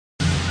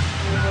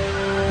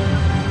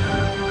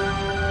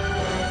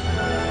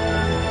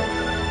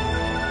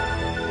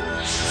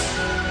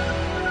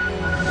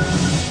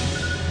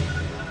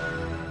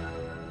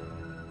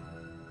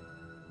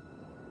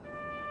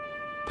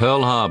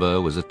Pearl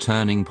Harbor was a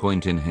turning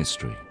point in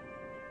history.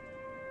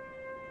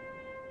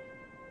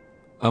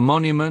 A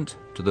monument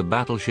to the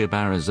battleship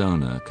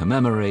Arizona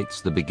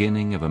commemorates the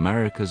beginning of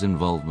America's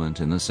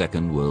involvement in the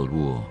Second World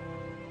War,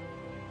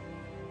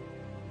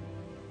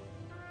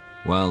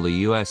 while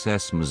the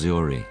USS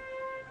Missouri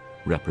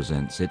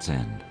represents its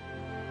end.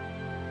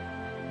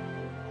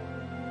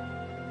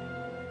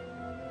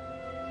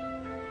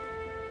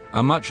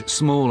 A much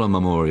smaller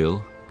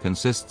memorial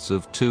consists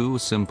of two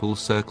simple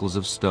circles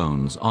of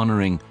stones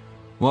honoring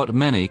what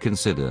many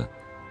consider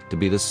to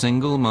be the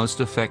single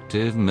most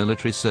effective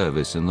military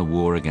service in the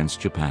war against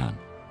Japan,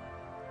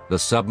 the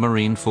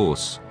submarine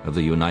force of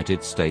the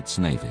United States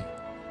Navy.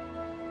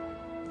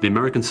 The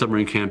American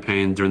submarine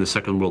campaign during the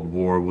Second World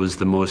War was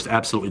the most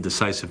absolutely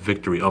decisive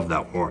victory of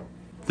that war.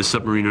 The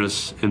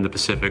submariners in the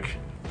Pacific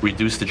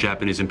reduced the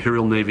Japanese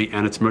Imperial Navy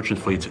and its merchant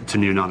fleet to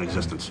near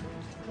non-existence.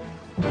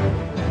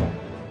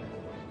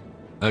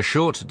 A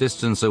short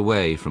distance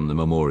away from the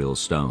memorial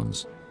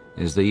stones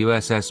is the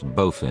USS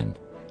Bowfin,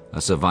 a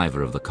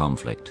survivor of the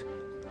conflict,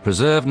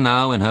 preserved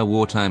now in her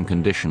wartime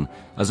condition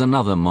as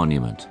another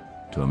monument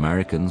to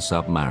American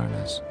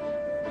submariners.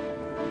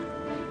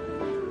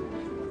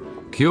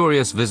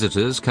 Curious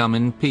visitors come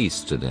in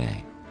peace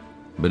today,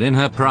 but in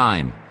her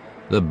prime,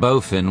 the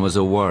Bowfin was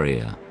a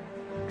warrior,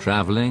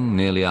 traveling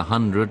nearly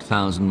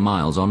 100,000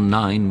 miles on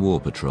 9 war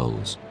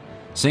patrols,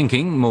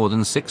 sinking more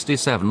than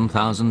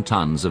 67,000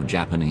 tons of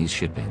Japanese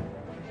shipping.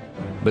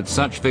 But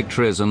such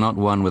victories are not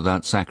won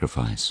without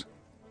sacrifice.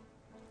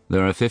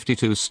 There are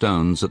 52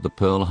 stones at the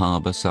Pearl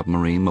Harbor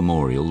Submarine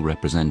Memorial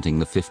representing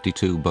the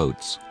 52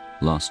 boats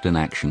lost in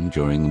action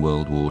during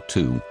World War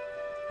II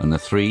and the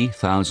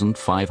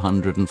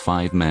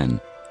 3,505 men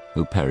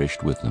who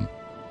perished with them.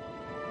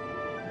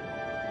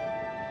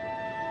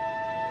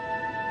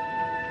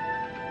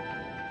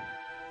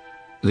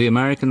 The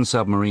American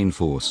submarine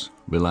force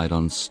relied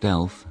on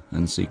stealth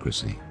and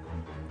secrecy.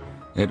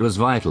 It was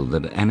vital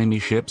that enemy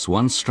ships,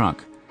 once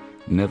struck,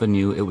 never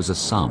knew it was a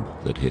sub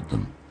that hit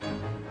them.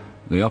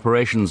 The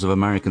operations of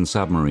American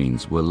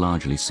submarines were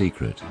largely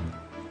secret,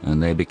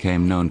 and they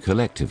became known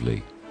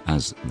collectively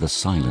as the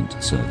Silent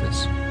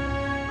Service.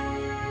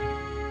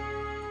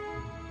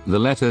 The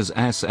letters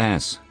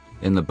SS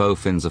in the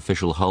Bowfin's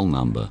official hull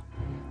number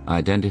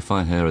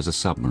identify her as a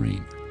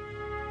submarine.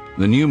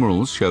 The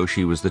numerals show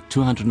she was the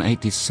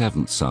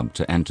 287th sub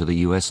to enter the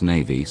US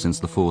Navy since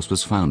the force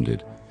was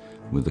founded,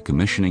 with the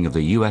commissioning of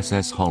the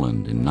USS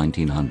Holland in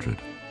 1900.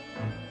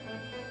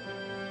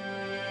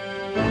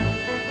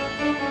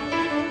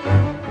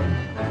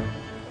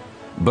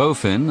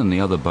 Bowfin and the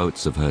other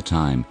boats of her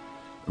time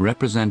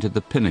represented the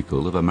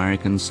pinnacle of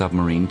American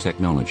submarine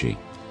technology,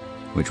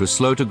 which was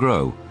slow to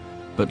grow,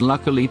 but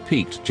luckily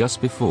peaked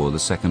just before the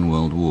Second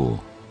World War,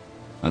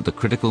 at the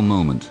critical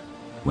moment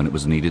when it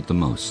was needed the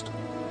most.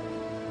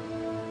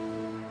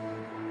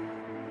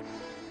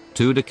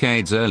 2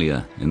 decades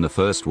earlier, in the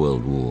First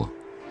World War,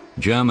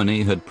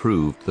 Germany had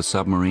proved the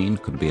submarine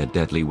could be a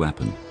deadly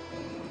weapon,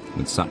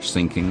 with such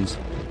sinkings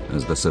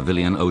as the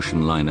civilian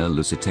ocean liner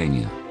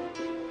Lusitania.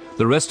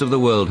 The rest of the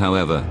world,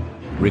 however,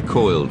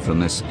 recoiled from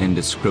this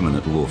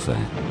indiscriminate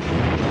warfare.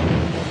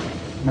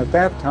 At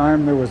that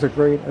time, there was a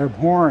great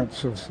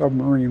abhorrence of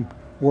submarine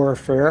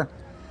warfare,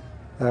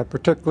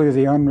 particularly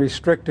the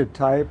unrestricted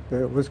type.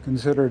 It was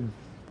considered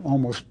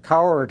almost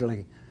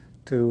cowardly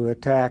to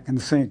attack and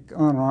sink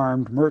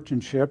unarmed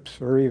merchant ships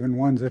or even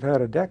ones that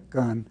had a deck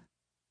gun.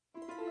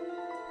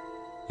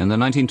 In the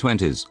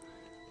 1920s,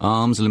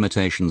 arms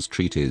limitations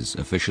treaties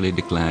officially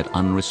declared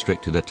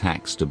unrestricted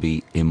attacks to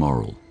be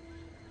immoral.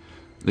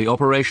 The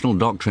operational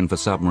doctrine for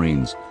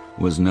submarines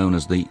was known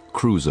as the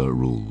cruiser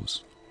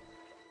rules.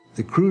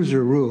 The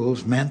cruiser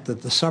rules meant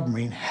that the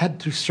submarine had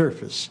to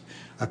surface,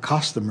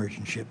 accost the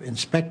merchant ship,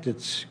 inspect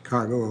its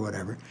cargo or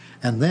whatever,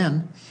 and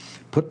then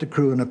put the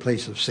crew in a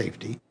place of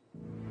safety.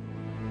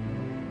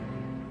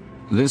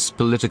 This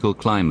political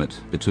climate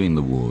between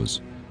the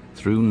wars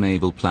threw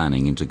naval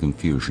planning into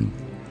confusion.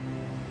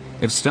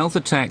 If stealth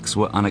attacks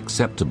were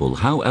unacceptable,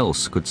 how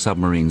else could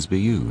submarines be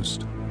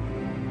used?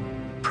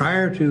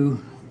 Prior to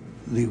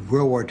the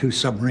World War II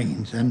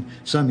submarines, and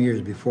some years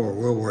before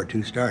World War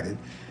II started,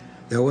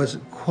 there was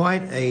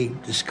quite a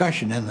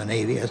discussion in the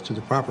Navy as to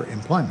the proper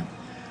employment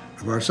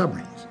of our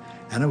submarines.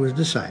 And it was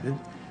decided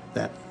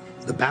that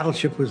the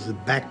battleship was the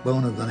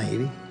backbone of the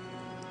Navy.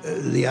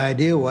 The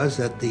idea was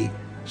that the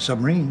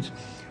submarines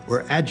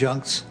were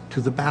adjuncts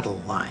to the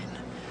battle line,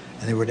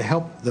 and they were to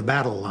help the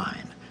battle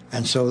line.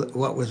 And so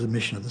what was the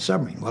mission of the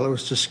submarine? Well, it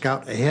was to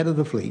scout ahead of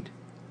the fleet,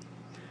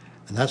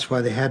 and that's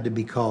why they had to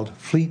be called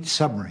fleet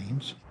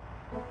submarines.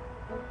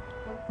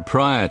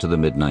 Prior to the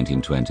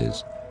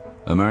mid-1920s,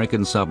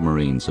 American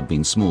submarines had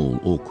been small,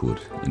 awkward,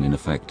 and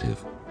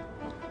ineffective.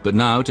 But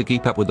now, to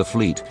keep up with the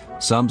fleet,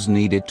 subs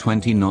needed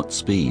 20-knot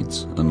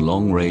speeds and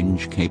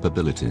long-range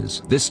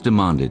capabilities. This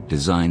demanded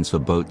designs for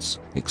boats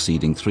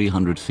exceeding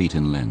 300 feet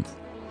in length.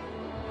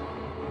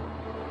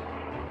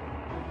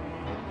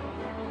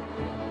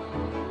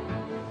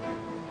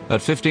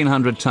 At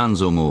 1,500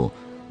 tons or more,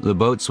 the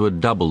boats were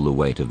double the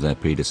weight of their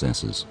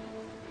predecessors.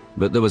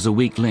 But there was a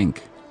weak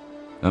link.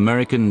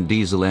 American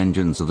diesel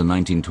engines of the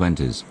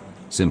 1920s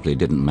simply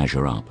didn't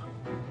measure up.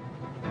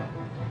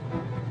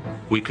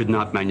 We could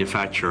not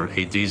manufacture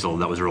a diesel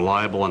that was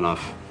reliable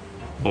enough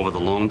over the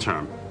long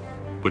term,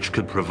 which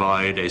could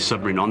provide a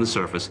submarine on the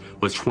surface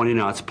with 20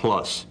 knots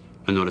plus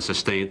in order to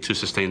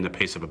sustain the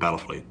pace of a battle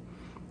fleet.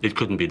 It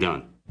couldn't be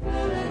done.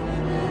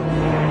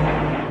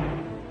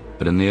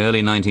 But in the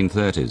early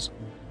 1930s,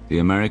 the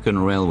American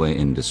railway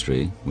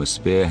industry was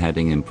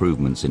spearheading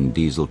improvements in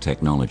diesel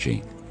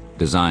technology,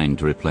 designed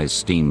to replace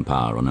steam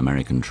power on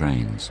American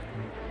trains.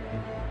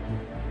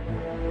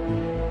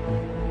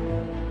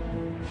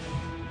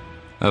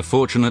 A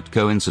fortunate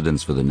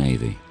coincidence for the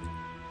Navy.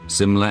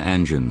 Similar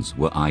engines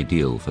were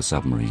ideal for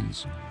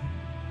submarines.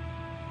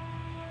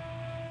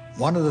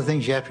 One of the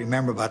things you have to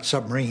remember about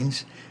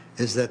submarines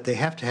is that they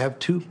have to have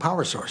two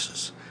power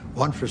sources.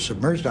 One for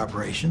submerged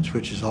operations,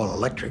 which is all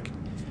electric,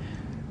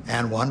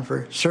 and one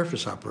for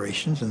surface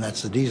operations, and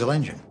that's the diesel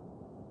engine.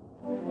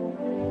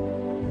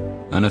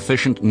 An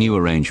efficient new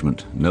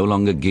arrangement no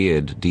longer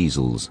geared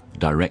diesels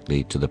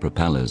directly to the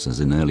propellers as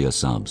in earlier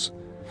subs.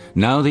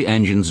 Now the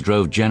engines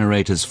drove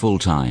generators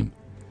full-time,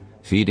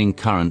 feeding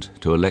current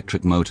to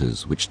electric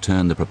motors which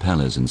turned the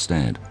propellers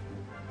instead.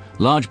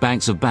 Large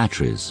banks of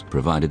batteries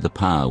provided the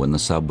power when the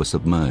sub was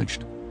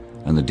submerged,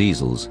 and the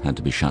diesels had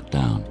to be shut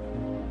down.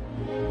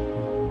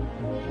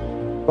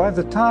 By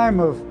the time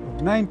of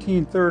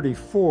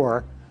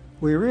 1934,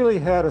 we really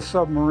had a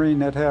submarine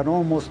that had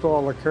almost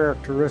all the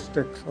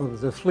characteristics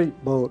of the fleet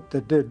boat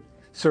that did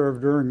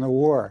serve during the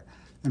war.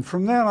 And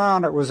from then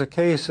on, it was a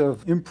case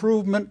of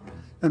improvement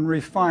and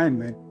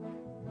refinement.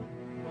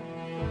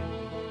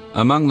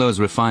 Among those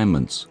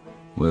refinements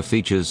were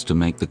features to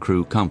make the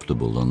crew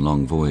comfortable on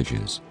long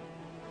voyages,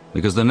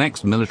 because the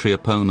next military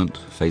opponent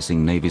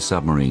facing Navy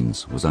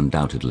submarines was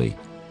undoubtedly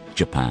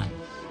Japan.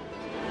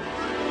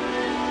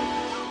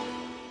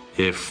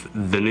 If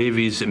the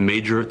Navy's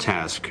major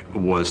task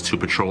was to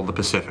patrol the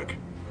Pacific,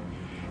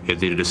 it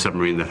needed a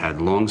submarine that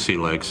had long sea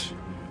legs,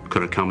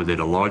 could accommodate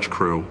a large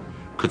crew,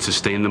 could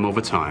sustain them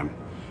over time,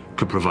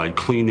 could provide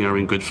clean air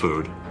and good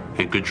food,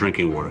 and good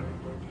drinking water.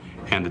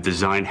 And the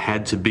design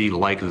had to be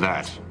like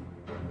that.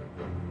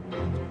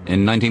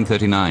 In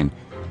 1939,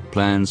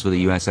 plans for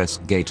the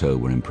USS Gato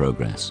were in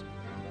progress.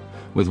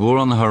 With war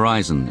on the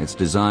horizon, its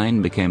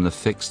design became the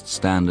fixed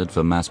standard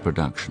for mass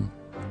production.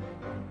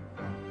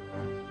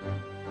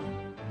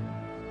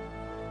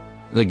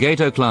 The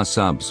Gato-class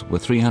subs were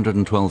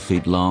 312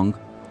 feet long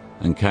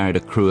and carried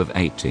a crew of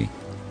 80.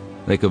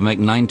 They could make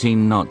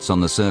 19 knots on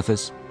the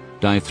surface,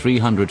 dive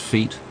 300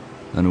 feet,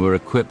 and were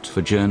equipped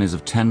for journeys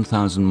of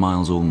 10,000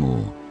 miles or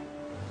more.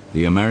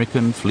 The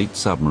American fleet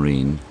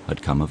submarine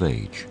had come of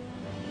age.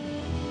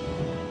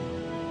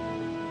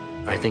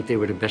 I think they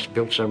were the best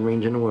built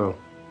submarines in the world,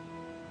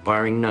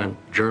 barring none.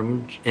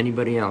 Germans,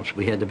 anybody else,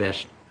 we had the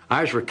best.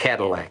 Ours were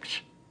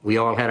Cadillacs. We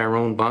all had our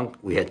own bunk.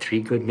 We had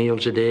 3 good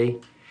meals a day.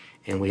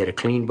 And we had a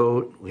clean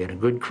boat, we had a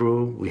good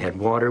crew, we had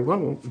water.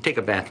 Well, we'd take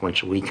a bath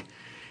once a week.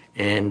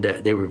 And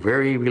they were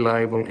very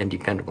reliable and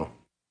dependable.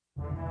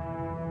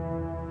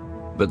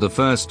 But the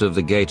first of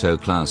the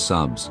Gato-class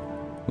subs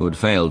would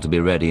fail to be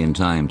ready in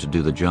time to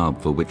do the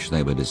job for which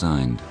they were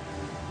designed.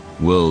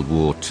 World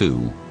War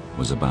II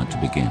was about to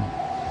begin.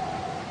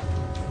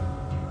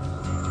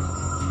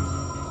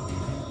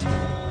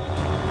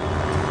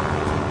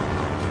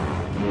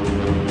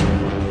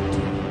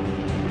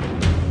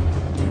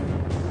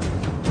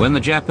 When the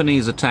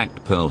Japanese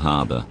attacked Pearl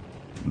Harbor,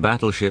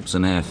 battleships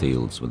and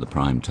airfields were the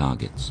prime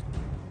targets.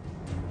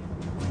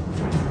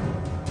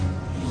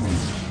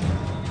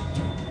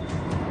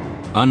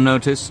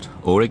 Unnoticed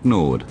or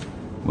ignored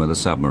were the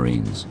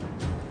submarines,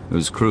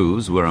 whose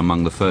crews were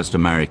among the first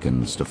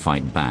Americans to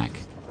fight back.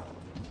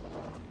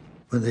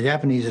 When the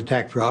Japanese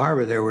attacked Pearl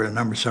Harbor, there were a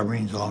number of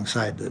submarines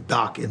alongside the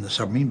dock in the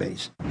submarine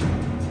base.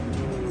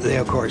 They,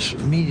 of course,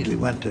 immediately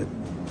went to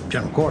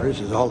general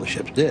quarters, as all the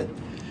ships did,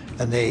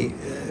 and they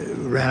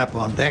ran up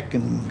on deck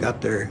and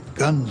got their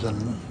guns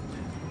and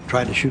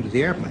tried to shoot at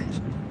the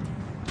airplanes.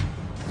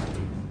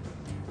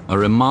 A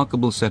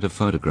remarkable set of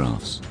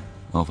photographs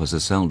offers a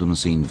seldom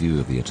seen view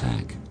of the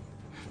attack.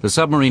 The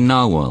submarine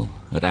Narwhal,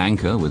 at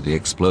anchor with the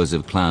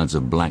explosive clouds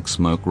of black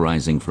smoke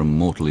rising from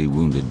mortally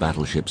wounded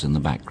battleships in the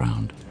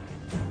background.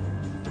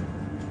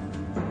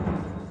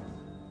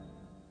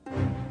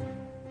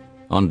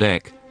 On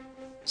deck,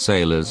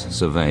 sailors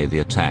survey the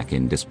attack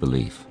in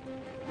disbelief.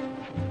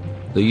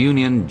 The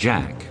Union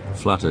Jack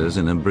flutters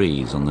in a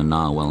breeze on the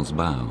Narwhal's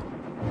bow,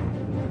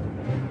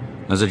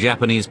 as a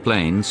Japanese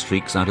plane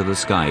streaks out of the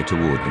sky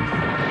toward them.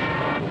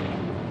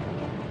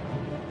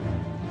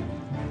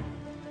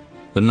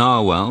 The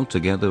Narwhal,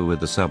 together with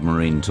the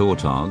submarine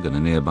Tautog and a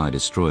nearby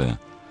destroyer,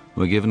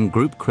 were given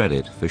group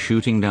credit for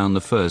shooting down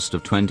the first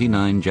of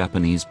 29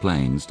 Japanese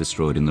planes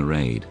destroyed in the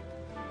raid.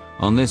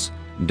 On this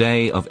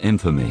day of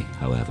infamy,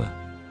 however,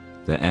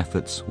 their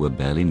efforts were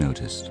barely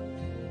noticed.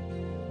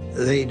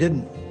 They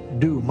didn't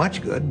do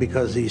much good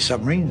because these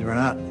submarines were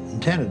not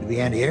intended to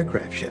be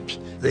anti-aircraft ships.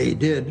 They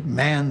did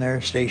man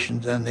their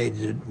stations and they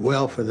did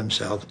well for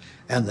themselves,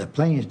 and the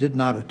planes did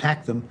not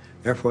attack them,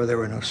 therefore there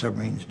were no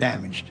submarines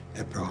damaged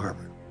at Pearl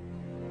Harbor.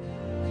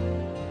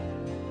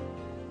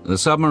 The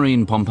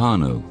submarine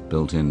Pompano,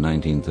 built in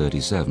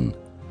 1937,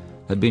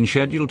 had been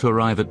scheduled to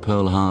arrive at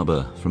Pearl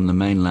Harbor from the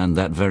mainland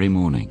that very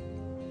morning,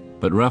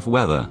 but rough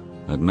weather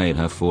had made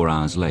her 4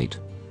 hours late.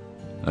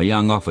 A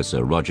young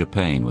officer, Roger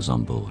Payne, was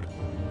on board.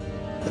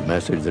 The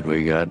message that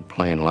we got,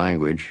 plain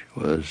language,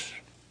 was,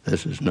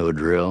 "This is no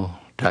drill.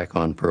 Attack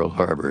on Pearl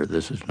Harbor.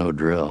 This is no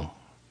drill."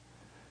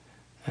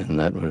 And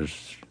that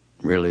was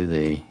really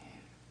the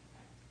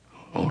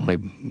only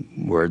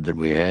word that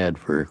we had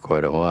for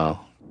quite a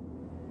while.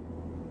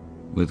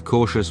 With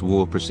cautious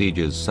war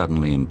procedures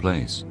suddenly in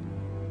place,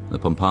 the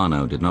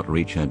Pompano did not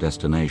reach her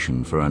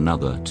destination for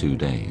another 2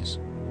 days.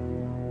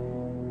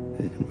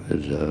 It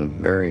was a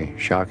very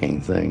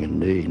shocking thing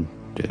indeed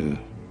to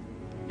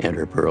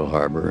enter Pearl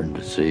Harbor and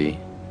to see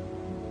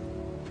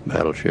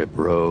Battleship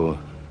Row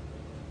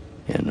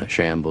in a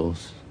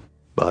shambles,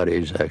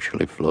 bodies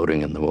actually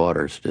floating in the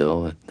water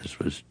still. This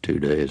was 2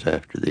 days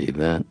after the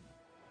event.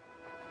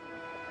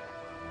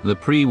 The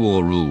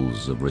pre-war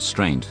rules of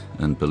restraint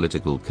and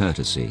political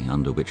courtesy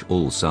under which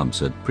all subs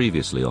had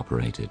previously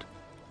operated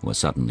were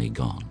suddenly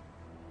gone.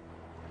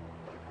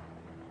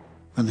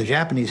 When the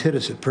Japanese hit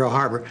us at Pearl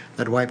Harbor,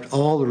 that wiped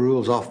all the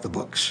rules off the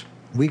books.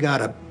 We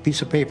got a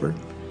piece of paper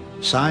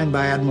signed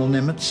by Admiral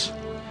Nimitz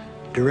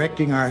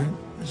directing our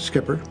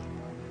skipper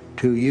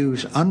to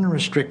use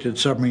unrestricted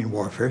submarine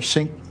warfare,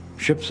 sink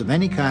ships of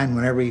any kind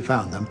whenever he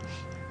found them.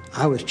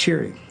 I was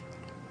cheering.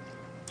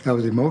 I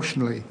was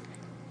emotionally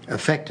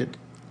affected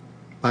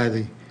by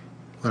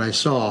what I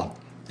saw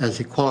as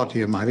the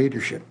quality of my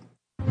leadership.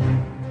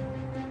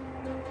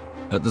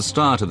 At the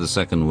start of the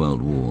Second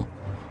World War,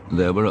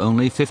 there were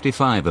only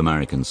 55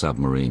 American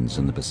submarines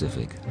in the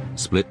Pacific,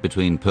 split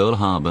between Pearl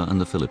Harbor and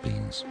the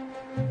Philippines.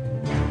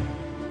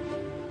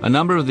 A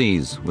number of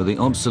these were the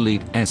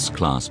obsolete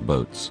S-class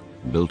boats,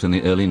 built in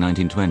the early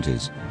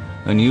 1920s,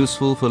 and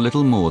useful for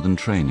little more than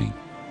training.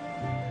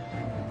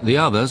 The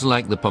others,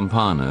 like the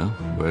Pompano,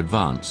 were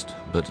advanced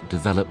but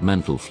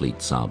developmental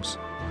fleet subs.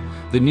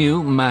 The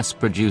new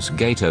mass-produced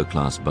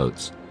Gato-class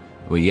boats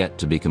were yet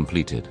to be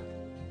completed.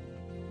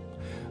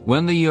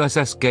 When the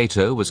USS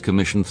Gato was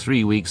commissioned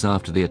 3 weeks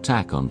after the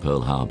attack on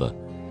Pearl Harbor,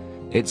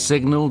 it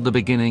signaled the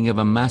beginning of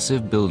a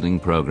massive building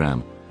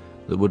program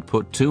that would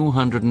put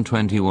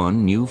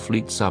 221 new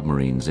fleet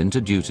submarines into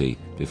duty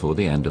before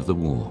the end of the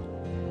war.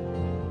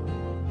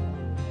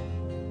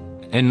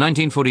 In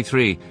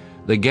 1943,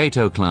 the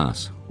Gato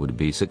class would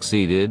be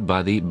succeeded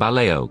by the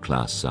Baleo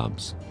class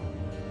subs.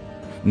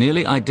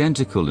 Nearly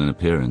identical in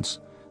appearance,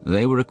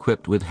 they were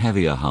equipped with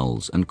heavier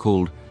hulls and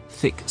called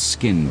thick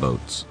skin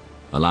boats,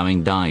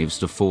 allowing dives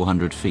to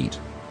 400 feet,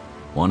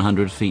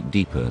 100 feet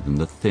deeper than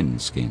the thin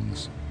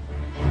skins.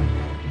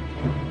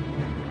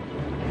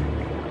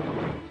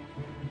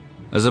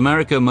 As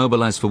America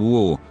mobilized for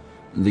war,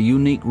 the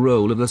unique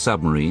role of the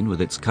submarine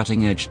with its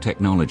cutting-edge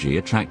technology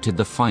attracted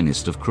the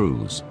finest of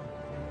crews.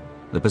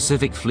 The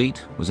Pacific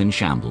Fleet was in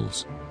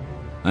shambles,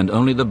 and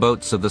only the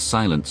boats of the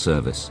Silent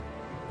Service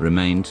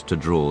remained to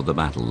draw the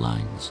battle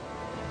lines.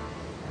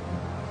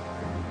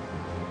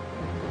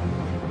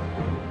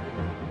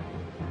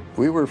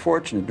 We were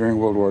fortunate during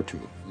World War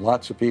II.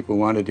 Lots of people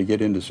wanted to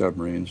get into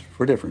submarines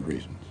for different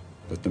reasons.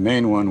 But the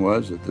main one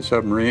was that the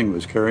submarine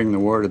was carrying the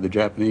war to the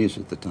Japanese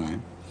at the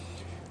time,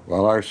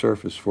 while our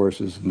surface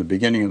forces in the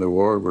beginning of the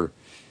war were,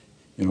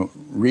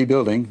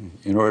 rebuilding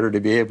in order to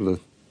be able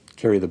to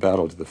carry the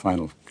battle to the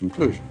final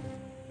conclusion.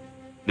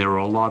 There were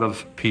a lot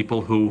of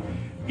people who,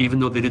 even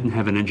though they didn't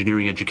have an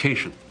engineering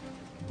education,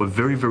 were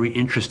very, very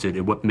interested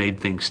in what made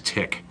things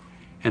tick.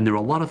 And there were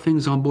a lot of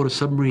things on board a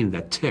submarine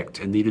that ticked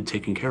and needed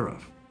taken care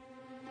of.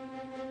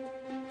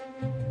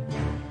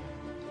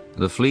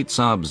 The fleet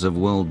subs of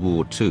World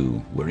War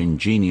II were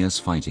ingenious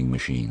fighting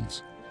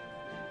machines.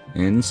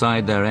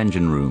 Inside their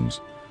engine rooms,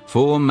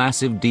 4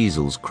 massive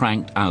diesels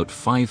cranked out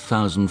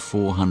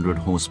 5,400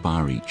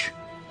 horsepower each,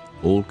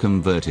 all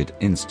converted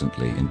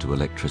instantly into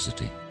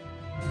electricity.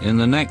 In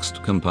the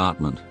next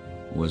compartment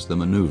was the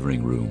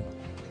maneuvering room,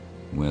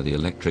 where the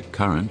electric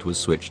current was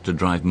switched to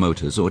drive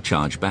motors or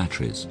charge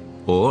batteries,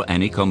 or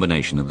any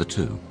combination of the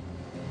two.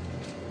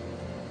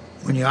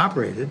 When you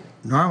operated,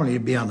 normally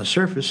you'd be on the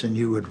surface and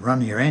you would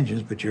run your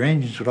engines, but your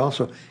engines would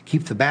also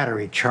keep the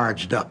battery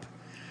charged up.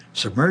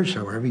 Submerged,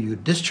 however, you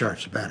would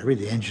discharge the battery,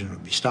 the engine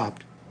would be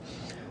stopped.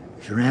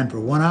 If you ran for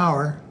 1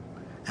 hour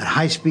at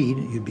high speed,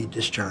 you'd be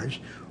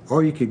discharged,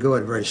 or you could go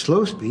at very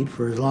slow speed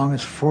for as long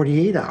as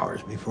 48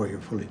 hours before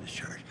you're fully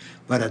discharged.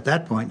 But at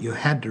that point, you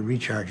had to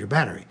recharge your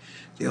battery.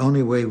 The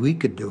only way we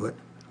could do it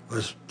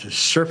was to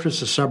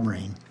surface a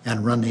submarine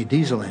and run the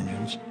diesel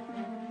engines.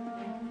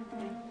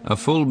 A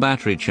full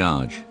battery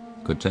charge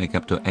could take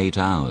up to 8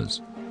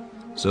 hours,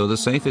 so the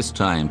safest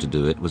time to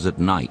do it was at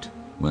night,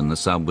 when the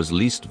sub was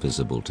least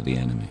visible to the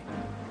enemy.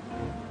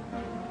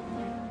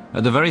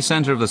 At the very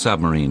center of the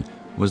submarine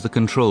was the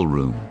control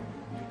room,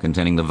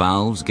 containing the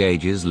valves,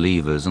 gauges,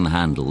 levers and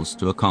handles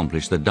to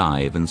accomplish the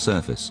dive and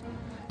surface,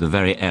 the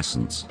very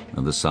essence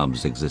of the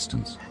sub's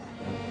existence.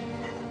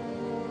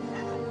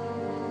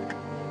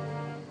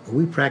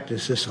 We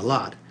practiced this a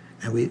lot,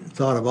 and we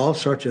thought of all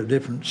sorts of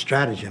different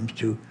stratagems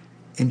to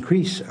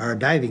increase our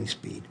diving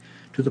speed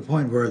to the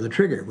point where the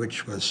trigger,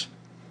 which was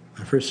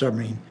my first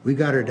submarine, we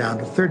got her down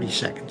to 30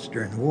 seconds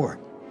during the war.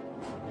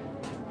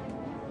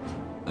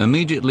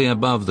 Immediately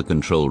above the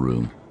control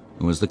room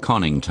was the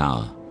conning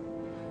tower,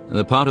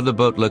 the part of the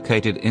boat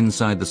located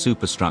inside the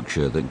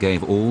superstructure that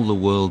gave all the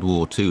World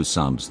War II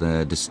subs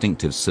their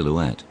distinctive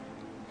silhouette.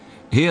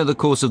 Here the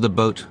course of the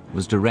boat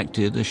was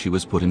directed as she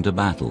was put into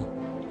battle.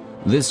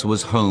 This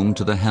was home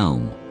to the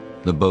helm,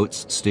 the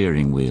boat's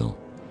steering wheel,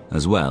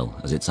 as well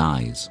as its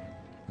eyes,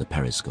 the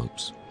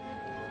periscopes.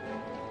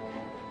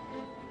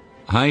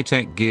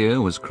 High-tech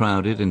gear was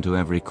crowded into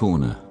every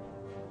corner.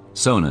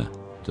 Sonar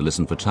to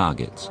listen for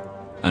targets,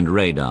 and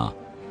radar,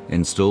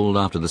 installed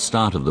after the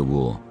start of the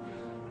war,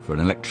 for an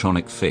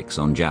electronic fix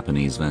on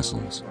Japanese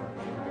vessels.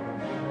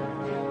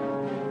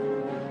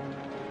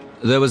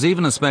 There was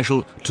even a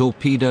special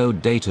torpedo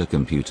data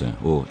computer,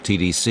 or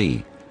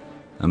TDC,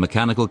 a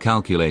mechanical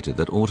calculator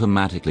that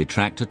automatically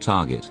tracked a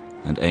target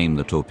and aimed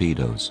the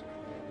torpedoes.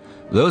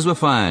 Those were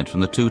fired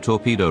from the 2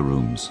 torpedo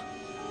rooms,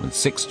 with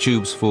 6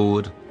 tubes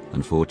forward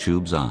and 4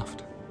 tubes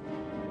aft.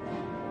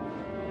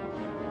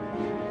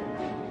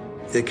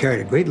 They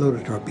carried a great load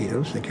of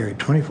torpedoes. They carried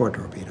 24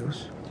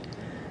 torpedoes.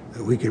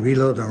 We could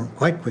reload them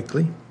quite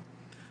quickly.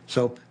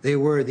 So they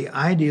were the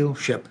ideal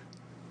ship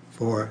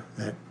for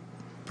that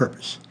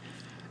purpose.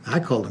 I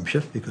call them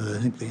ships because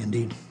I think they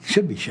indeed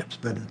should be ships,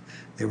 but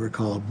they were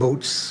called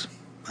boats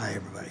by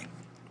everybody.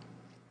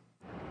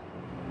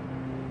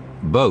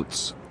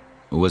 Boats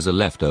was a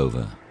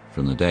leftover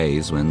from the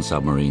days when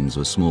submarines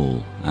were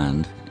small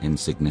and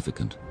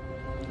insignificant,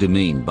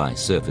 demeaned by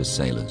surface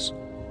sailors.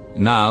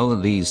 Now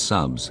these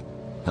subs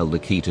held the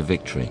key to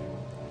victory,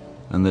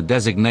 and the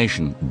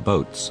designation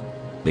boats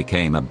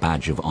became a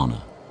badge of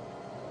honor.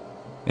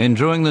 In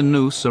drawing the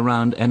noose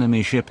around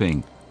enemy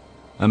shipping,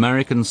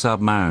 American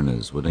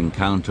submariners would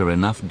encounter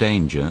enough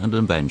danger and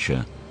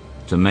adventure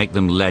to make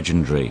them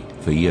legendary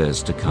for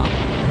years to come.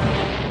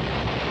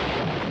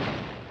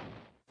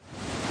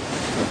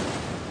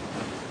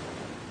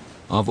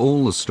 Of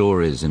all the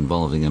stories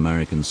involving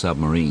American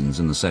submarines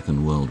in the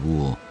Second World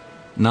War,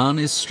 none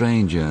is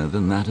stranger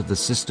than that of the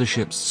sister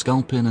ships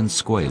Sculpin and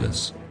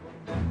Squalus.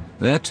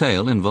 Their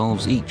tale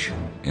involves each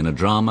in a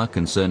drama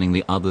concerning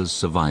the other's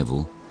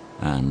survival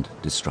and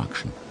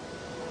destruction.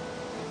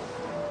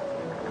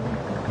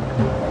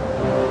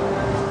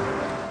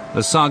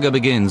 The saga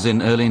begins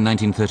in early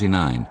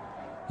 1939,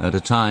 at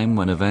a time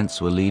when events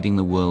were leading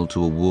the world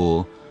to a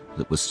war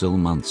that was still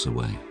months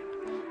away.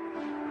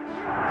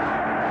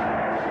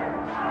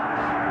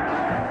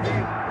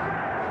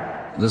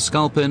 The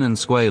Sculpin and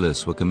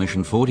Squalus were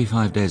commissioned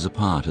 45 days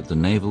apart at the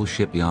Naval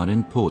Shipyard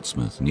in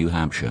Portsmouth, New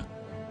Hampshire.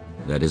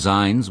 Their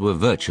designs were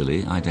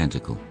virtually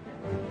identical.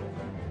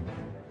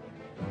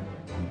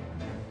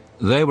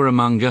 They were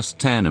among just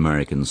 10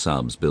 American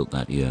subs built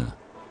that year.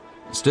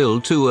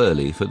 Still too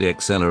early for the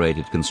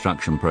accelerated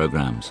construction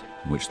programs,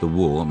 which the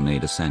war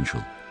made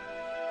essential.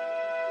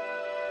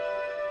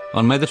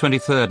 On May the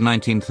 23rd,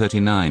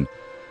 1939,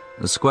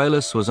 the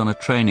Squalus was on a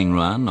training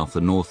run off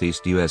the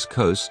northeast US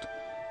coast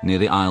near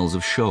the Isles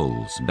of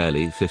Shoals,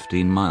 barely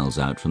 15 miles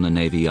out from the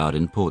Navy Yard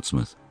in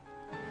Portsmouth.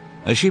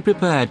 As she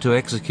prepared to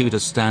execute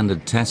a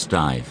standard test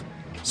dive,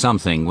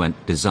 something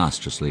went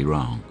disastrously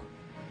wrong.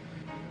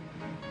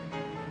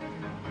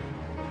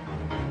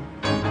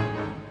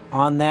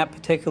 On that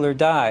particular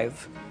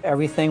dive,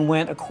 everything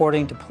went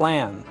according to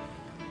plan,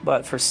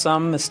 but for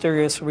some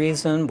mysterious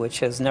reason which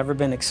has never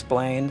been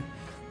explained,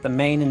 the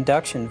main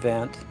induction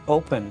vent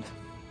opened,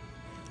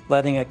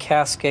 letting a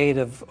cascade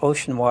of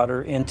ocean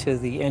water into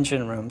the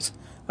engine rooms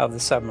of the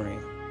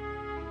submarine.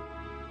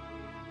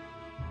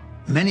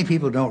 Many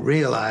people don't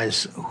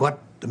realize what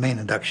the main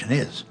induction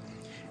is.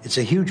 It's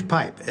a huge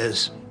pipe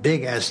as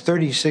big as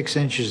 36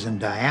 inches in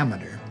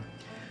diameter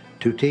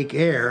to take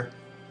air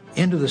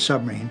into the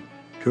submarine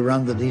to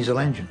run the diesel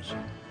engines.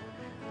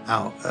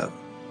 Now,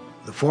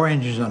 the 4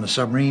 engines on a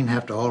submarine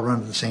have to all run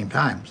at the same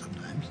time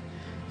sometimes,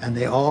 and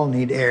they all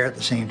need air at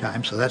the same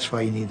time, so that's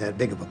why you need that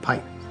big of a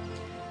pipe.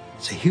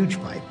 It's a huge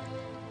pipe.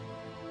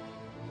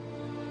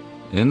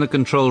 In the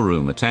control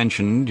room,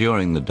 attention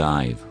during the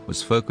dive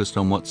was focused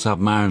on what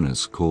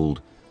submariners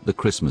called the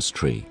Christmas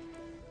tree,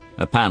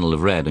 a panel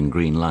of red and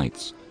green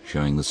lights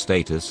showing the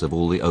status of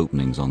all the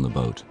openings on the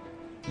boat,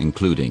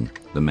 including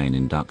the main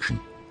induction.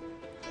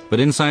 But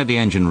inside the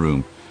engine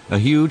room, a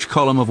huge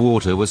column of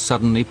water was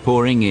suddenly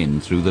pouring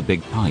in through the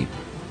big pipe.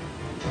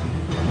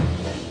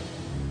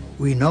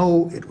 We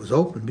know it was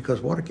open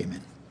because water came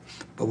in.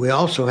 But we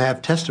also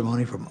have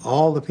testimony from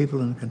all the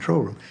people in the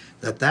control room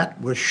that that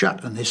was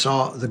shut and they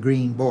saw the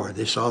green board.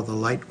 They saw the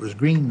light was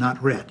green,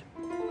 not red.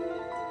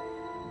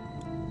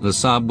 The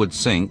sub would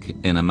sink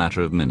in a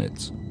matter of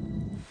minutes.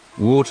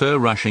 Water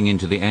rushing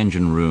into the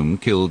engine room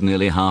killed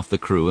nearly half the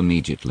crew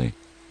immediately.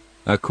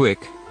 A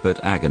quick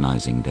but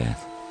agonizing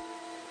death.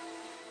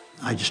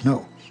 I just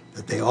know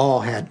that they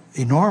all had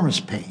enormous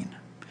pain,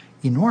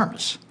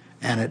 enormous,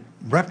 and it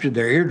ruptured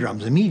their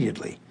eardrums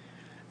immediately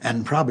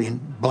and probably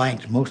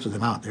blanked most of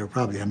them out. They were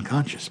probably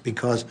unconscious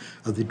because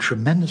of the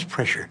tremendous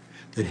pressure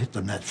that hit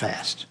them that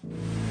fast.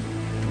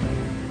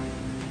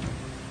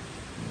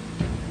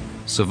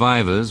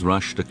 Survivors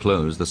rushed to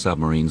close the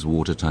submarine's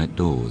watertight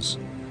doors,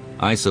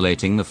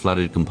 isolating the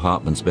flooded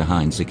compartments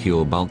behind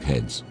secure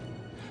bulkheads.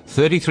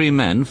 33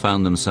 men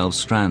found themselves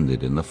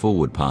stranded in the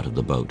forward part of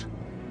the boat.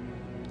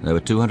 They were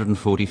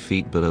 240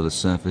 feet below the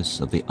surface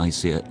of the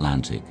icy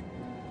Atlantic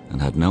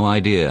and had no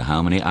idea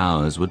how many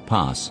hours would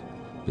pass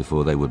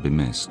before they would be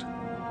missed.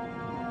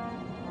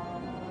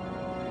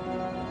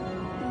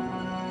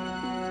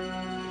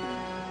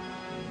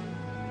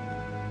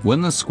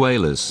 When the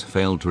Squalus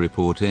failed to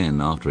report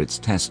in after its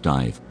test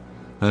dive,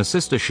 her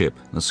sister ship,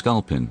 the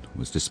Sculpin,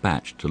 was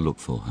dispatched to look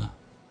for her.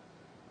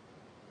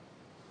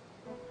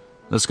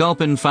 The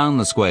Sculpin found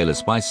the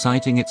Squalus by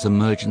sighting its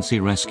emergency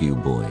rescue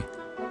buoy,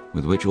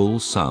 with which all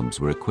subs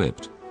were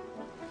equipped.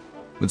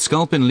 With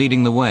Sculpin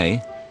leading the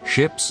way,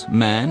 ships,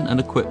 men, and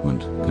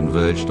equipment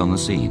converged on the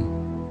scene.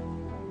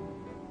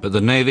 But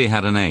the Navy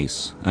had an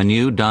ace, a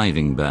new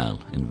diving bell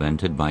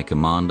invented by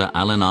Commander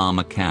Alan R.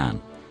 McCann.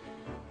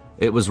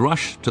 It was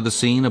rushed to the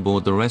scene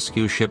aboard the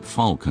rescue ship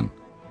Falcon.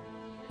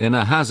 In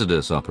a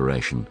hazardous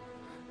operation,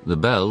 the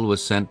bell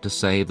was sent to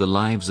save the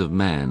lives of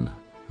men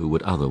who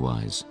would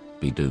otherwise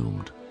be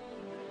doomed.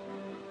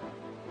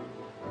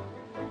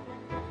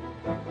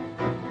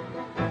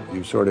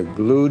 You sort of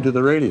glued to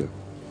the radio.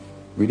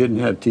 We didn't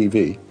have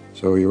TV,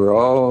 so we were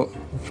all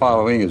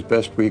following as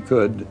best we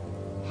could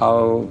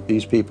how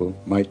these people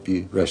might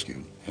be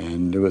rescued.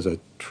 And there was a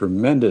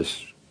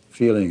tremendous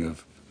feeling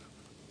of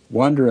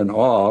wonder and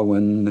awe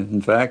when,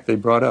 in fact, they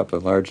brought up a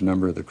large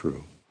number of the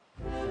crew.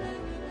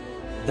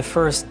 The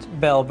first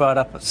bell brought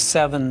up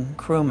 7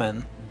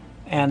 crewmen,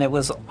 and it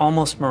was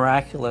almost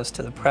miraculous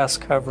to the press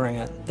covering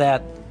it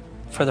that,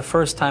 for the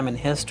first time in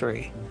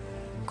history,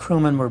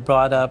 crewmen were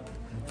brought up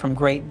from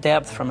great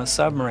depth from a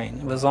submarine.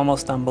 It was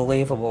almost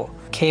unbelievable.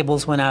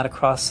 Cables went out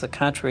across the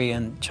country,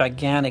 and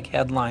gigantic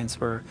headlines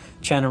were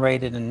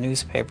generated in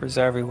newspapers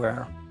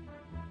everywhere.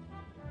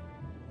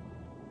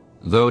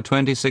 Though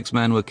 26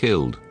 men were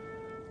killed,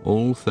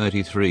 all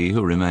 33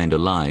 who remained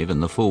alive in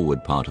the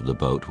forward part of the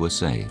boat were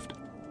saved.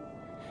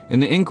 In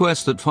the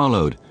inquest that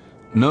followed,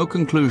 no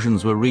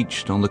conclusions were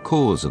reached on the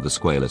cause of the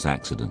Squalus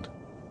accident.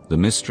 The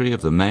mystery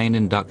of the main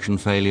induction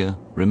failure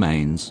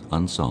remains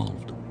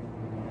unsolved.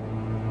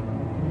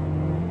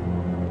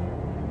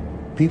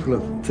 People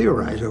have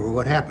theorized over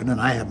what happened, and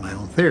I have my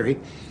own theory.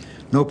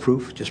 No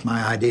proof, just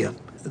my idea.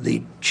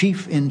 The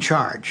chief in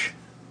charge,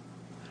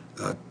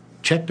 a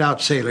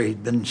checked-out sailor,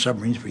 he'd been in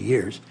submarines for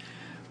years,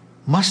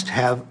 must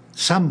have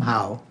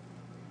somehow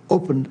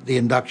opened the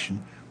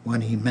induction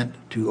when he meant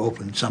to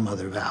open some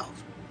other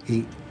valve.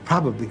 He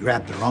probably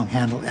grabbed the wrong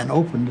handle and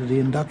opened the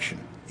induction.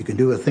 You can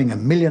do a thing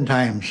 1,000,000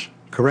 times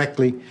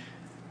correctly.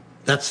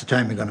 That's the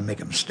time you're going to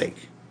make a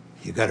mistake.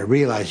 You got to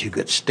realize you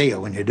get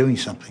stale when you're doing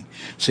something,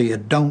 so you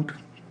don't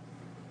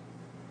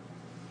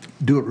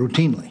do it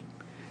routinely.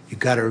 You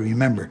got to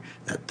remember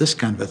that this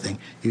kind of a thing,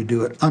 you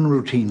do it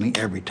unroutinely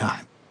every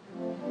time.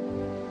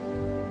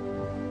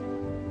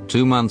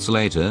 2 months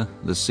later,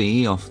 the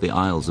sea off the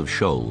Isles of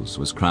Shoals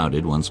was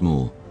crowded once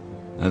more,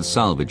 as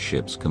salvage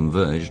ships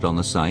converged on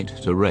the site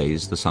to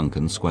raise the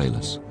sunken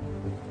Squalus.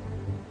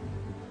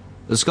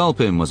 The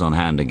Sculpin was on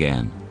hand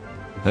again,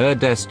 her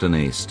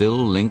destiny still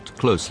linked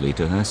closely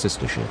to her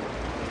sister ship.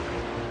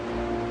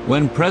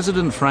 When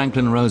President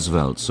Franklin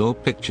Roosevelt saw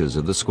pictures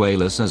of the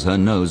Squalus as her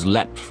nose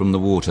leapt from the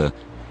water,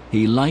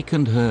 he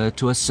likened her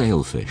to a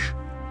sailfish.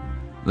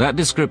 That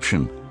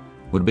description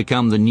would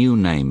become the new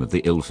name of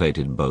the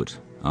ill-fated boat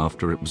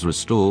after it was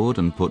restored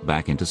and put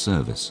back into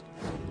service.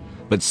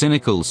 But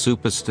cynical,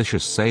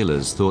 superstitious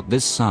sailors thought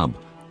this sub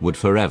would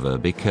forever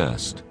be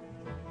cursed.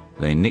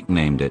 They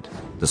nicknamed it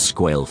the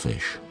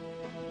Squalefish.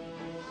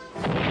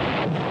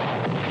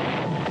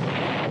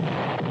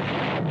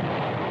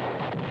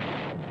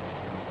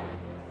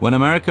 When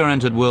America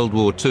entered World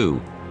War II,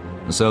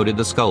 so did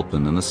the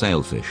Sculpin and the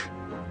Sailfish.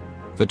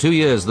 For 2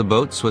 years, the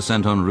boats were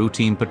sent on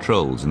routine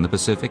patrols in the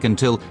Pacific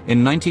until,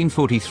 in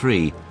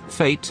 1943,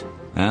 fate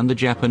and the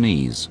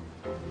Japanese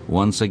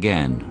once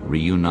again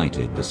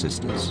reunited the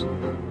sisters.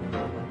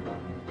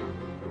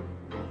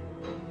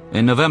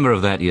 In November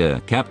of that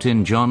year,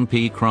 Captain John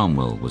P.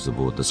 Cromwell was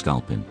aboard the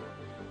Sculpin,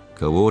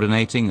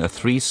 coordinating a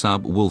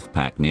 3-sub wolf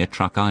pack near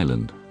Truk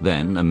Island,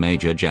 then a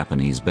major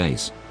Japanese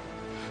base.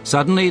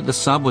 Suddenly, the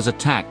sub was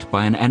attacked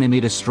by an enemy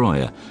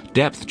destroyer.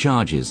 Depth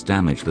charges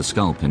damaged the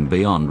Sculpin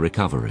beyond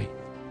recovery.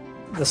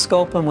 The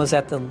Sculpin was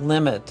at the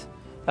limit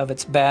of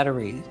its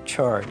battery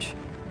charge.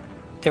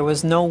 There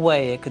was no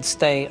way it could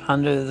stay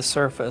under the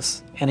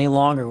surface any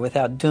longer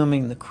without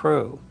dooming the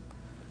crew.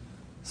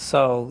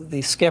 So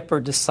the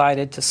skipper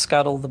decided to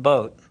scuttle the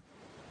boat.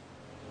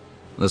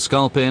 The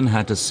Sculpin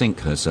had to sink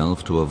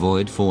herself to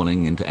avoid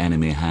falling into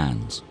enemy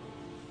hands.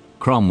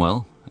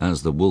 Cromwell,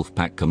 as the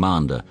Wolfpack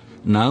commander,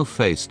 now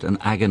faced an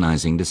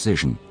agonizing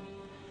decision.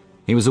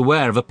 He was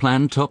aware of a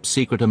planned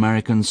top-secret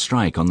American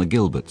strike on the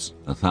Gilberts,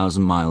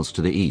 1,000 miles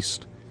to the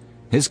east.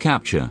 His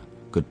capture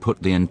could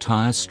put the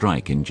entire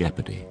strike in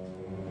jeopardy.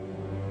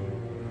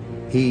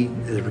 He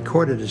is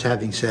recorded as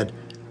having said,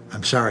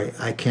 "I'm sorry,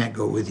 I can't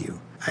go with you.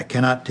 I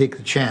cannot take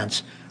the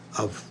chance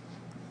of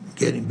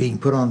being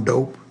put on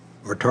dope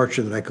or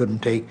torture that I couldn't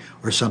take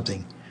or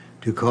something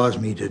to cause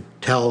me to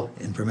tell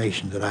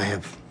information that I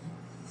have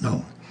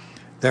known.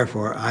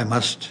 Therefore, I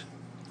must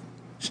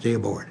stay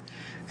aboard."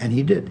 And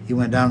he did. He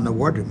went down in the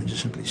wardroom and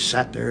just simply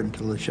sat there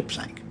until the ship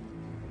sank.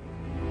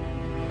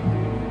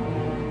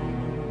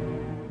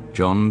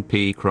 John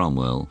P.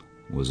 Cromwell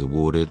was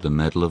awarded the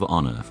Medal of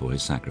Honor for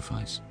his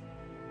sacrifice.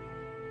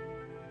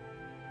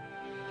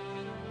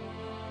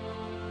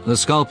 The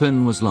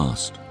Sculpin was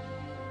lost,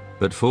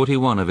 but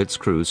 41 of its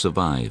crew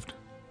survived.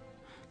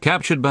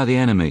 Captured by the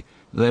enemy,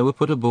 they were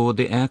put aboard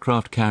the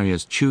aircraft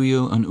carriers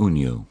Chuyo and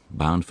Unyo,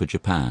 bound for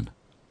Japan.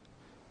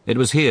 It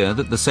was here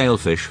that the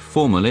sailfish,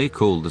 formerly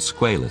called the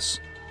Squalus,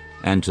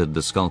 entered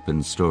the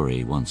Sculpin's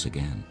story once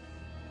again.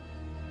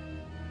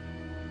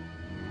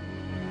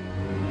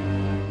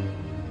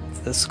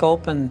 The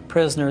Sculpin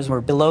prisoners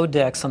were below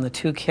decks on the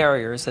two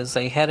carriers as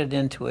they headed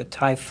into a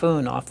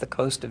typhoon off the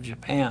coast of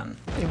Japan.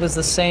 It was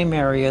the same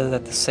area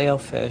that the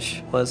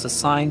sailfish was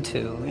assigned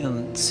to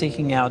in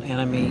seeking out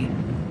enemy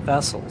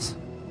vessels.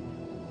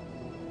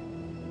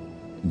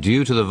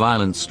 Due to the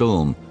violent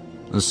storm,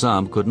 the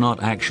sub could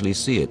not actually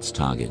see its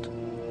target.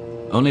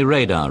 Only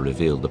radar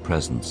revealed the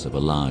presence of a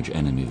large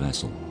enemy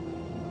vessel.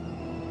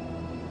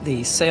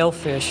 The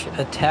sailfish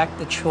attacked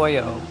the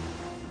Choyo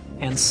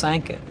and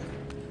sank it,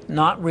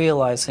 not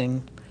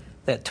realizing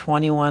that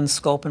 21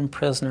 Sculpin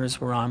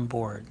prisoners were on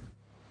board.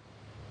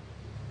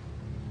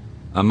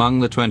 Among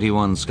the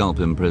 21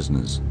 Sculpin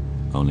prisoners,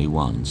 only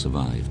one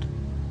survived.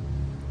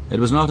 It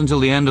was not until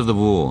the end of the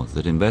war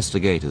that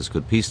investigators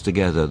could piece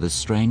together the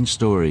strange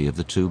story of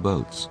the two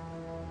boats.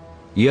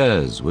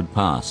 Years would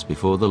pass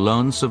before the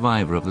lone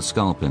survivor of the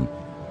Sculpin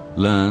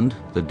learned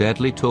the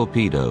deadly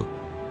torpedo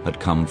had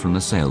come from the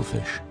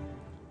sailfish,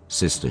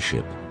 sister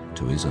ship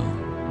to his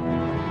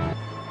own.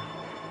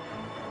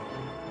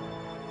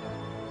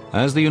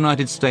 As the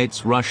United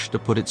States rushed to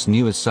put its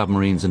newest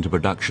submarines into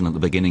production at the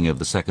beginning of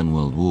the Second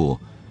World War,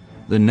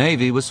 the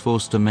Navy was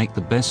forced to make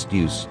the best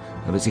use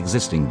of its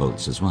existing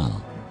boats as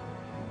well.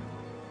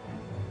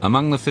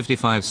 Among the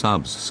 55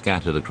 subs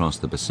scattered across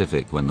the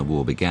Pacific when the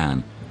war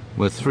began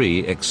were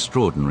three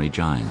extraordinary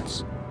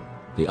giants: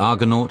 the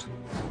Argonaut,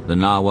 the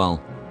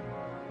Narwhal,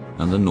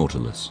 and the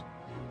Nautilus.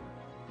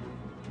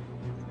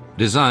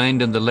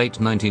 Designed in the late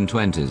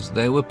 1920s,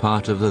 they were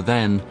part of the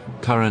then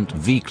current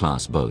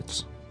V-class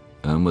boats,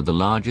 and were the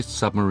largest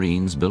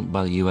submarines built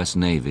by the US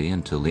Navy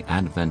until the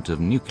advent of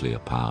nuclear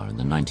power in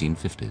the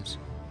 1950s.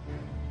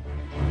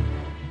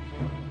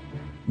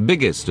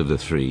 Biggest of the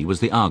three was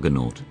the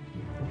Argonaut,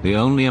 the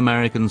only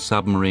American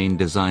submarine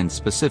designed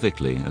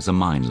specifically as a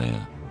mine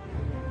layer.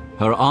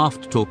 Her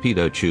aft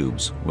torpedo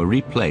tubes were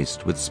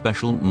replaced with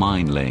special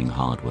mine-laying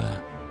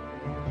hardware.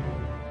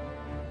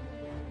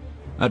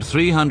 At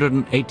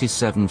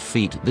 387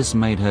 feet, this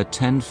made her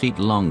 10 feet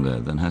longer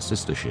than her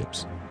sister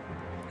ships,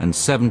 and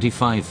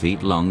 75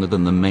 feet longer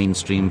than the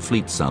mainstream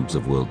fleet subs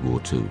of World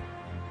War II.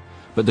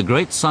 But the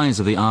great size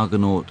of the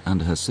Argonaut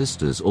and her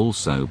sisters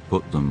also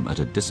put them at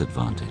a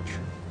disadvantage.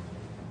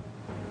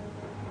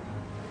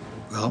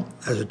 Well,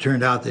 as it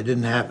turned out, they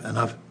didn't have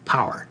enough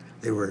power.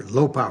 They were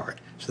low powered,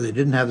 so they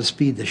didn't have the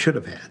speed they should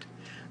have had.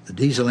 The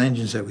diesel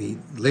engines that we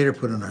later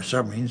put on our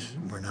submarines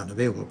were not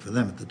available for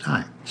them at the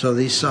time. So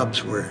these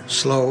subs were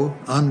slow,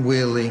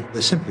 unwieldy.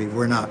 They simply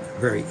were not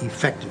very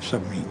effective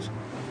submarines.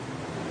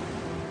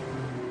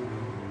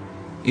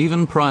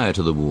 Even prior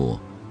to the war,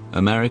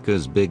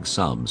 America's big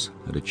subs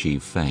had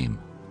achieved fame.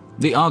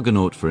 The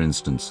Argonaut, for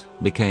instance,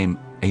 became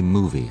a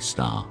movie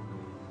star.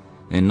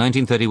 In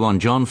 1931,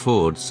 John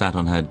Ford sat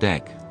on her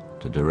deck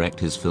to direct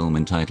his film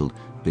entitled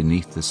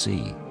Beneath the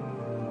Sea.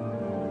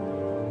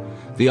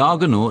 The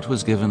Argonaut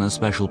was given a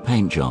special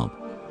paint job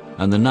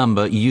and the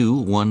number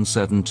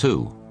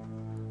U-172.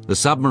 The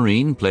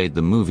submarine played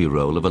the movie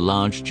role of a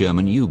large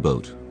German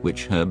U-boat,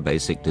 which her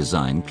basic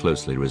design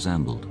closely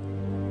resembled.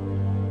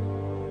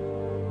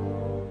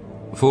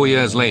 4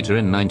 years later,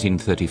 in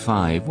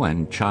 1935,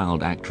 when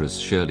child actress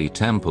Shirley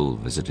Temple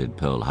visited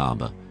Pearl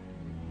Harbor,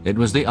 it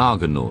was the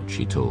Argonaut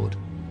she toured.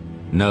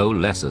 No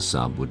lesser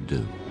sub would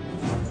do.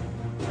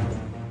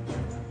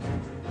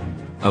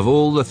 Of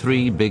all the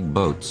three big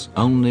boats,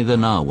 only the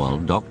Narwhal,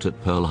 docked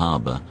at Pearl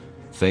Harbor,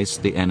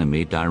 faced the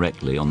enemy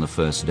directly on the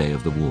first day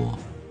of the war.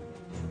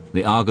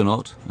 The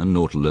Argonaut and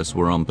Nautilus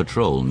were on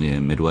patrol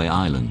near Midway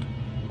Island.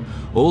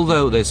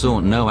 Although they saw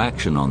no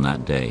action on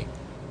that day,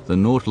 the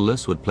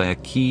Nautilus would play a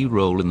key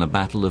role in the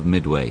Battle of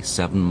Midway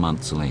 7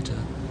 months later.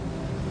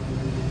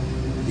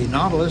 The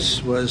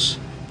Nautilus was,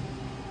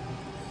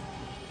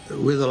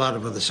 with a lot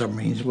of other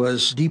submarines,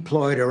 was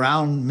deployed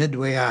around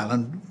Midway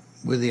Island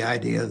with the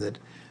idea that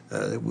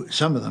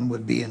some of them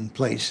would be in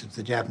place if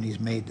the Japanese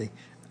made the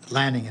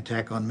landing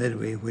attack on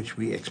Midway, which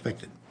we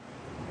expected.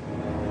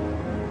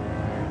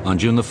 On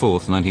June the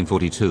 4th,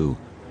 1942,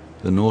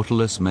 the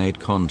Nautilus made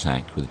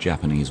contact with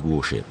Japanese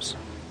warships.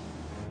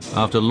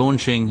 After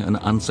launching an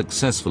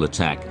unsuccessful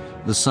attack,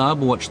 the sub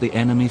watched the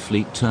enemy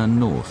fleet turn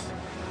north,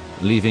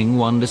 leaving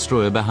one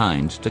destroyer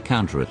behind to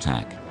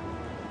counterattack.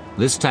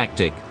 This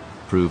tactic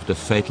proved a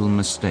fatal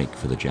mistake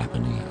for the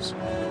Japanese.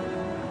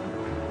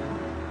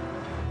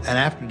 And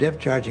after depth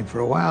charging for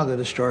a while, the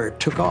destroyer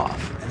took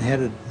off and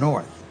headed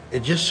north.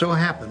 It just so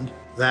happened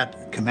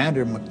that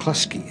Commander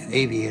McCluskey,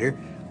 aviator,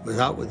 was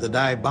out with the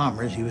dive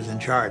bombers. He was in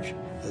charge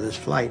of this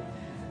flight,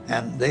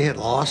 and they had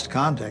lost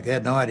contact. They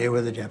had no idea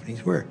where the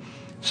Japanese were.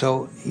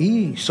 So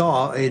he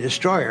saw a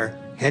destroyer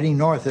heading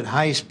north at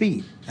high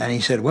speed, and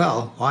he said,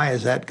 well, why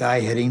is that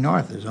guy heading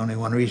north? There's only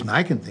one reason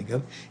I can think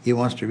of. He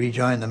wants to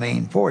rejoin the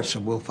main force,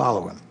 so we'll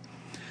follow him.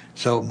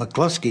 So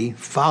McCluskey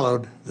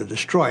followed the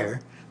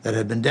destroyer that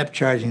had been depth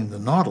charging the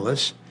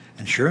Nautilus,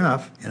 and sure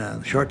enough, in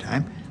a short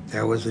time,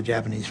 there was the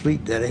Japanese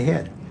fleet dead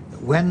ahead.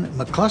 When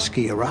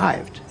McCluskey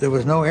arrived, there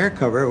was no air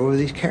cover over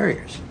these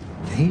carriers.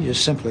 He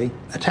just simply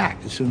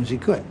attacked as soon as he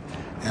could.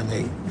 And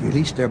they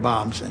released their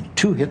bombs, and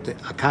 2 hit the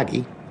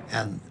Akagi,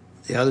 and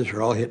the others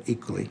were all hit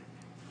equally.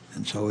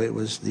 And so it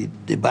was the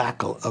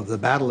debacle of the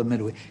Battle of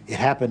Midway. It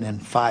happened in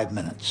 5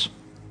 minutes.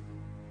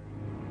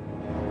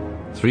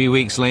 3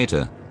 weeks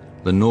later,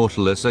 the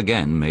Nautilus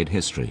again made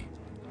history.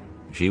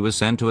 She was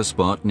sent to a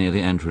spot near the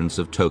entrance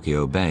of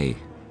Tokyo Bay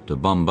to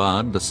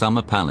bombard the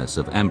summer palace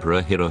of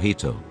Emperor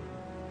Hirohito.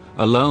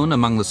 Alone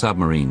among the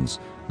submarines,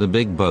 the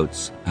big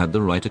boats had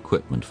the right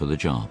equipment for the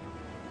job.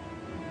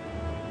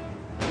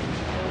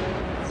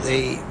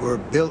 They were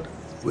built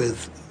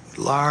with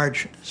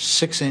large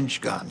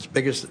 6-inch guns,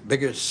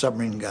 biggest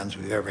submarine guns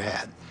we've ever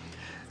had.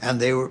 And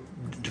they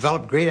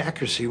developed great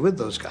accuracy with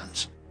those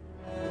guns.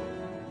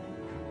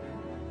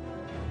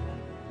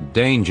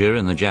 Danger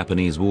in the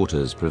Japanese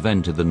waters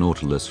prevented the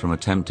Nautilus from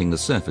attempting the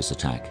surface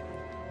attack.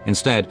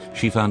 Instead,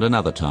 she found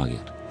another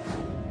target.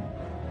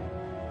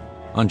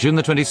 On June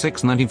the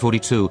 26th,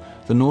 1942,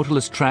 the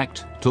Nautilus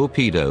tracked,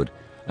 torpedoed,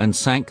 and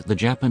sank the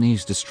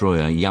Japanese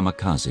destroyer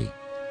Yamakaze,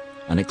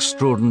 an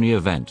extraordinary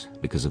event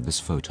because of this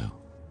photo.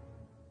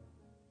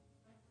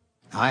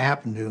 I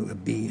happen to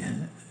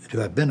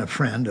have been a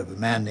friend of a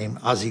man named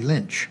Ozzie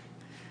Lynch,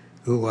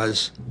 who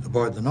was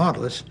aboard the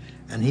Nautilus,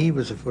 and he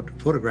was a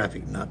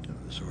photographic nut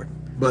of the sort.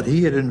 But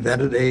he had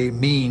invented a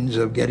means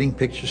of getting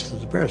pictures through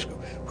the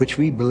periscope, which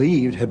we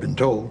believed, had been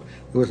told,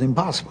 was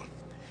impossible.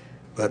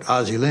 But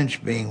Ozzie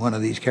Lynch, being one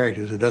of these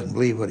characters who doesn't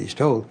believe what he's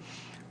told,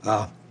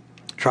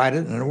 tried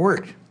it and it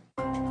worked.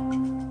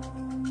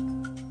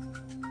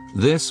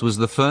 This was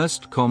the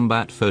first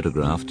combat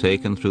photograph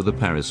taken through the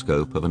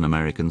periscope of an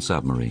American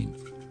submarine.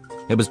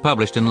 It was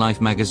published in Life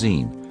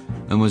magazine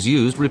and was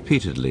used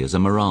repeatedly as a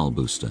morale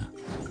booster,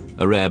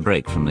 a rare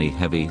break from the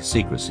heavy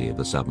secrecy of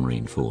the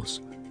submarine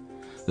force.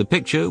 The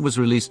picture was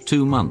released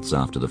 2 months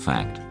after the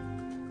fact.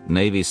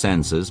 Navy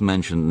censors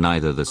mentioned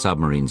neither the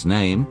submarine's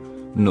name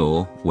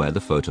nor where the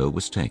photo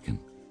was taken.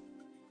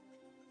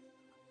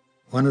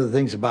 One of the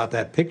things about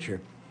that picture,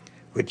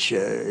 which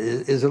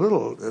is a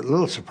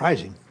little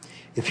surprising,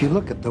 if you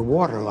look at the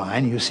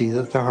waterline, you see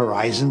that the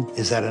horizon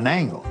is at an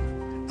angle.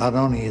 Not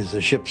only is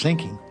the ship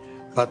sinking,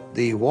 but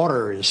the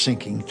water is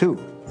sinking too.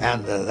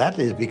 And that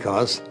is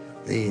because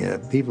the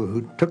people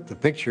who took the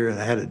picture and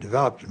had it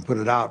developed and put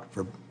it out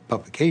for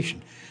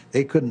publication,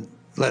 they couldn't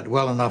let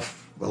well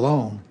enough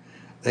alone.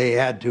 They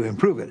had to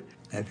improve it.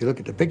 And if you look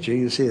at the picture,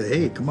 you see that,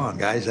 hey, come on,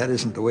 guys, that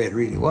isn't the way it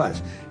really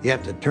was. You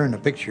have to turn the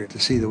picture to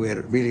see the way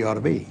it really ought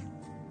to be.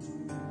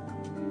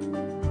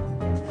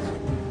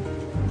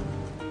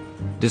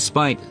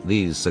 Despite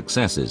these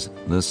successes,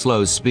 the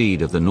slow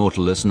speed of the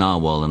Nautilus,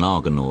 Narwhal and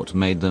Argonaut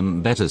made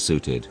them better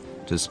suited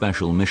to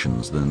special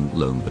missions than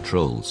lone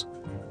patrols.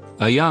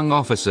 A young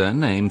officer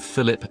named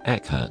Philip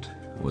Eckert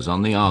was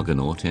on the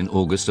Argonaut in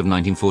August of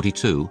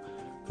 1942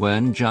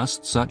 when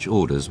just such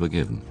orders were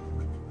given.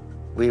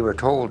 We were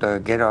told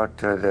to get out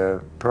to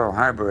the Pearl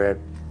Harbor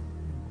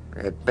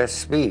at best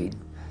speed,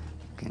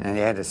 and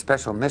they had a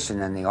special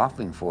mission in the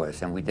offing for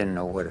us, and we didn't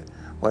know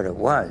what it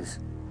was.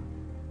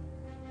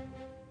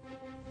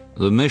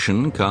 The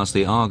mission cast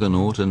the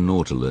Argonaut and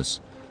Nautilus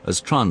as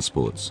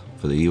transports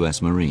for the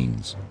U.S.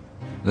 Marines.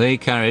 They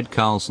carried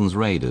Carlson's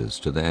raiders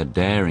to their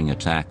daring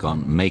attack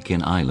on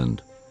Makin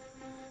Island,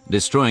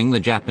 destroying the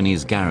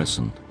Japanese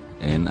garrison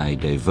in a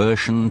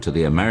diversion to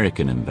the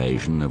American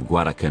invasion of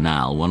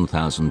Guadalcanal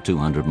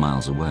 1,200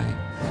 miles away.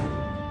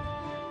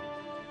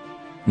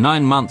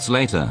 9 months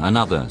later,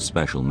 another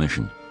special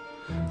mission.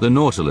 The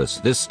Nautilus,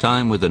 this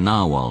time with the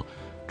Narwhal,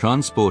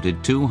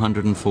 transported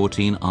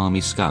 214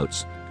 Army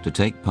scouts to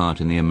take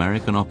part in the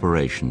American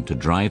operation to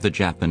drive the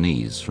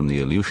Japanese from the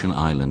Aleutian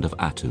island of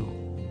Attu.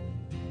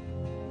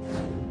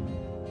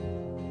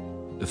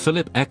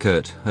 Philip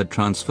Eckert had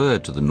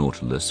transferred to the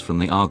Nautilus from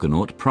the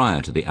Argonaut prior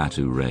to the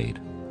Attu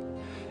raid.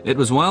 It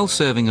was while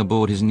serving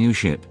aboard his new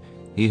ship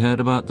he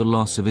heard about the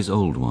loss of his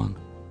old one.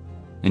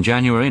 In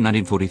January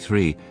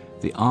 1943,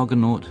 the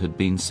Argonaut had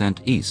been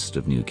sent east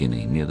of New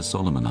Guinea near the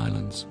Solomon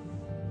Islands.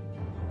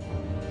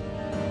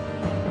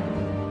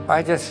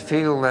 I just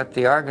feel that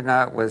the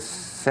Argonaut was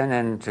sent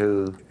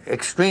into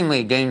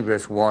extremely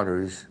dangerous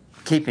waters,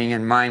 keeping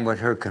in mind what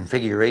her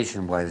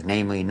configuration was,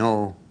 namely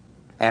no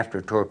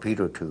after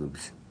torpedo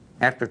tubes.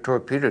 After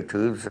torpedo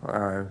tubes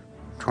are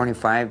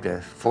 25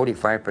 to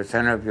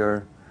 45% of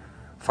your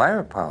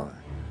firepower,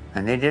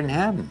 and they didn't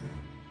have them.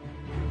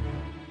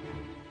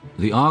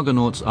 The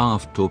Argonaut's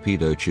aft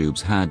torpedo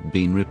tubes had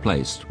been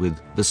replaced with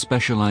the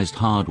specialized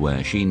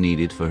hardware she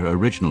needed for her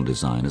original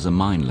design as a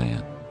mine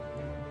layer.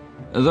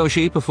 Though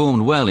she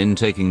performed well in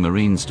taking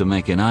Marines to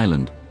Makin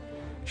Island,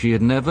 she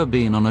had never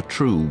been on a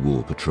true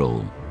war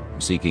patrol,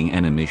 seeking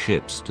enemy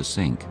ships to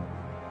sink.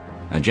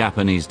 A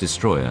Japanese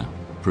destroyer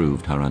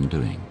proved her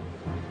undoing.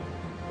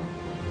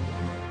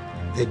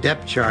 They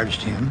depth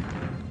charged him,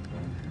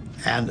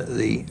 and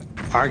the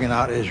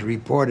Argonaut is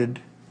reported,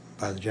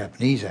 by the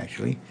Japanese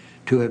actually,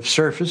 to have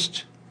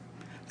surfaced.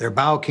 Their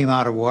bow came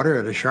out of water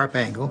at a sharp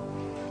angle.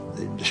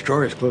 The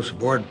destroyers close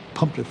aboard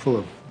pumped it full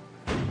of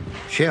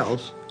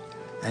shells,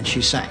 and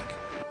she sank.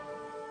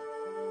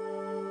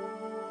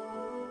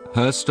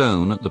 Her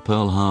stone at the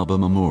Pearl Harbor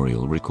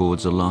Memorial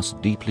records a loss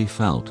deeply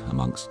felt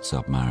amongst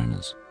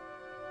submariners.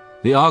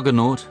 The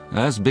Argonaut,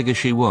 as big as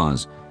she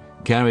was,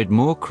 carried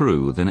more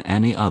crew than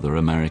any other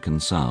American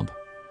sub.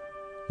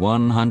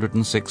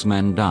 106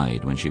 men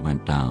died when she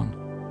went down,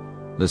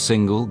 the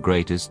single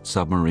greatest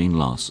submarine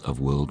loss of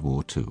World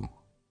War II.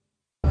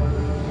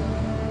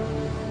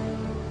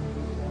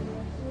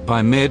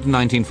 By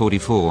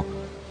mid-1944,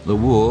 the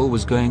war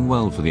was going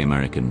well for the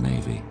American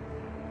Navy.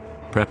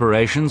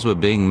 Preparations were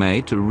being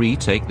made to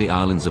retake the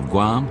islands of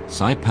Guam,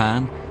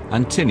 Saipan,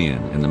 and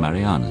Tinian in the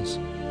Marianas.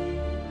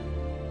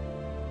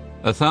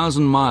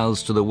 1,000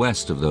 miles to the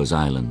west of those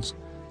islands,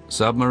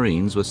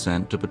 submarines were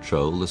sent to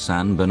patrol the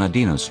San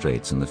Bernardino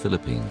Straits in the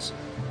Philippines.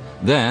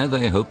 There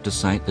they hoped to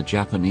sight the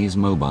Japanese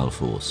mobile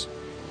force,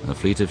 a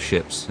fleet of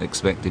ships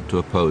expected to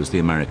oppose the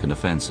American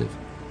offensive.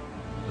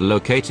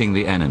 Locating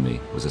the enemy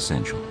was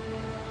essential.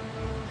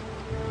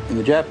 And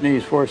the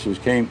Japanese forces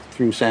came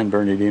through San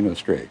Bernardino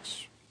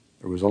Straits.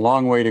 There was a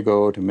long way to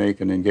go to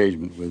make an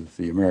engagement with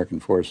the American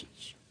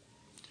forces.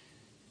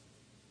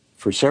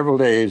 For several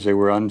days they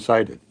were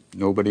unsighted.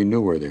 Nobody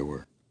knew where they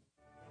were.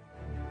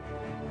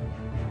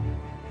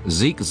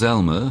 Zeke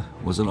Zelmer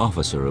was an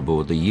officer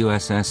aboard the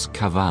USS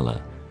Kavala,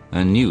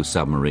 a new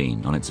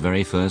submarine on its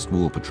very first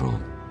war patrol.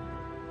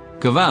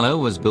 Kavala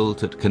was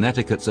built at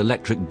Connecticut's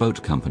Electric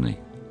Boat Company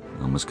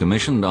and was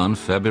commissioned on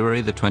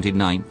February the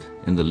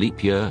 29th in the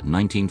leap year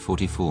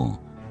 1944.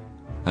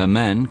 Her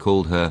men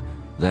called her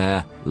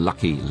their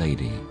lucky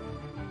lady.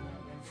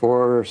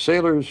 For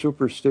sailors'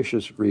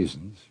 superstitious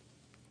reasons,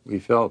 we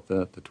felt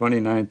that the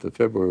 29th of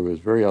February was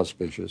very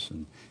auspicious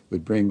and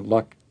would bring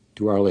luck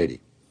to Our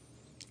Lady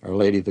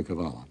the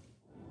Kavala.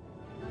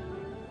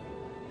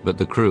 But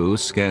the crew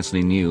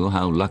scarcely knew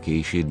how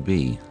lucky she'd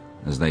be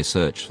as they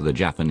searched for the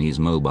Japanese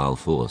mobile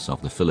force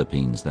off the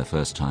Philippines their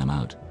first time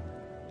out.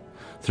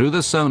 Through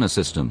the sonar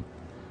system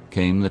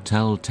came the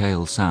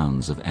telltale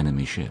sounds of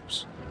enemy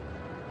ships.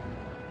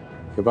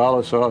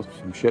 Kavala saw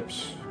some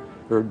ships,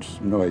 heard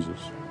some noises,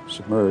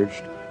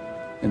 submerged,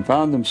 and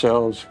found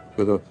themselves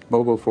with a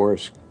mobile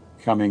force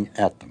coming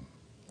at them.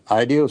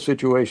 Ideal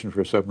situation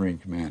for a submarine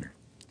commander.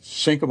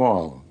 Sink them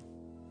all.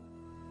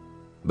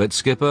 But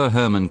skipper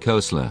Herman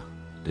Kosler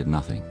did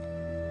nothing.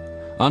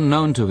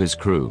 Unknown to his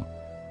crew,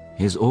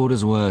 his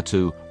orders were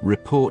to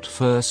report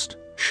first,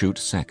 shoot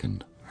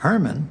second.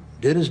 Herman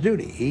did his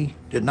duty. He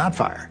did not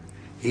fire.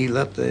 He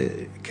let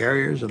the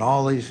carriers and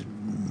all these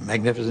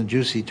magnificent,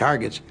 juicy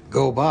targets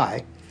go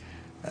by,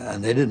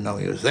 and they didn't know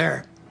he was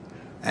there.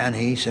 And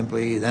he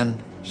simply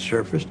then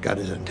surfaced, got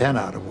his antenna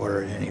out of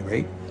water at any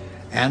rate,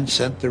 and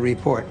sent the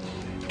report.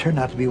 It turned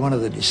out to be one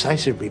of the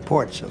decisive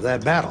reports of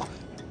that battle.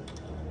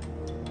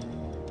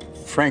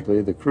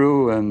 Frankly, the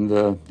crew and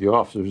the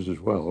officers as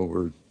well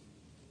were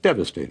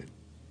devastated.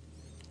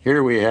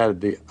 Here we had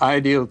the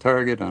ideal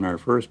target on our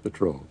first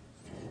patrol.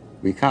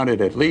 We counted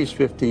at least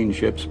 15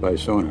 ships by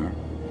sonar.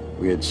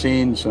 We had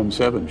seen some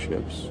 7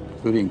 ships,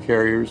 including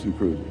carriers and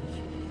cruisers.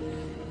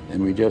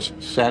 And we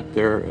just sat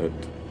there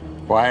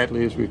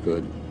quietly as we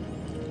could,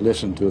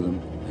 listened to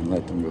them, and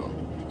let them go.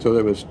 So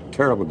there was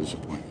terrible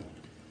disappointment.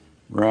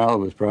 Morale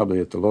was probably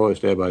at the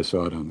lowest ebb I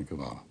saw it on the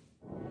Kavala.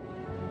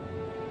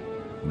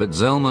 But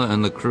Zelmer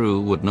and the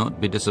crew would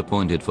not be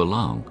disappointed for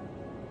long.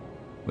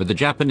 With the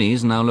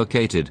Japanese now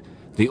located,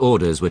 the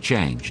orders were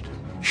changed.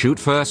 Shoot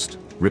first,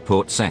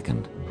 report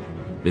second.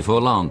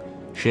 Before long,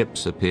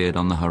 ships appeared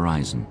on the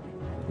horizon.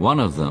 One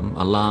of them,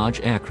 a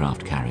large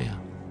aircraft carrier.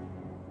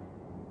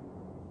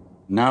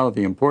 Now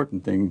the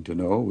important thing to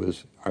know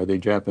was, are they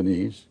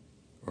Japanese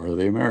or are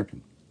they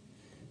American?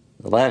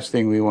 The last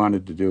thing we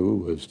wanted to do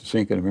was to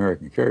sink an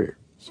American carrier.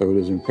 So it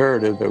is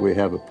imperative that we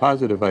have a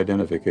positive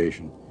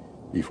identification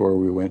before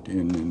we went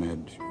in and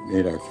had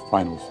made our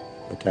final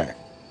attack.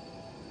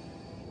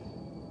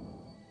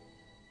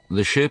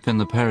 The ship in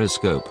the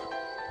periscope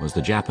was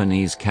the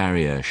Japanese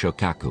carrier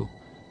Shokaku,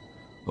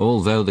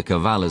 although the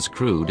Kavala's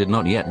crew did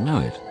not yet know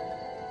it.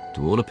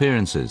 To all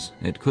appearances,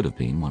 it could have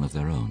been one of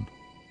their own.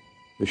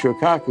 The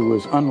Shokaku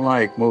was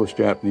unlike most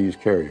Japanese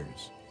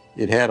carriers.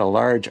 It had a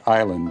large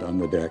island on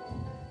the deck,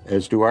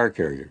 as do our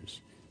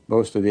carriers.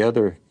 Most of the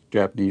other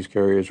Japanese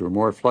carriers were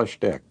more flush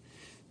deck,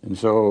 and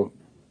so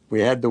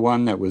we had the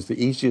one that was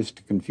the easiest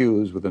to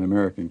confuse with an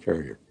American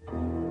carrier.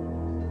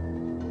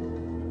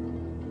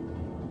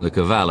 The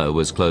Cavallo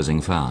was closing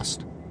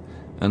fast,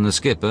 and the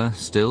skipper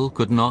still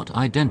could not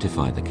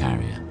identify the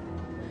carrier.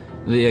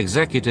 The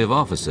executive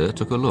officer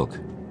took a look,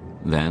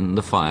 then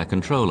the fire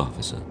control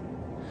officer.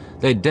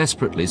 They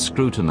desperately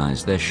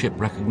scrutinized their ship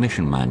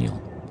recognition manual.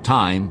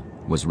 Time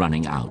was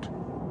running out.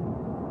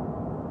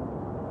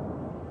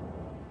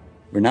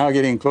 We're now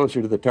getting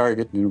closer to the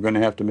target, and we're going to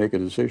have to make a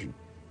decision.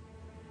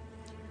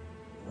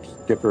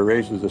 Skipper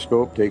raises the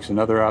scope, takes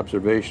another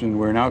observation.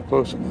 We're now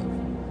close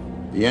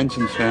enough. The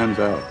ensign stands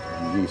out,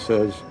 and he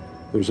says,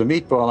 "There's a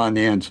meatball on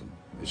the ensign.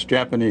 It's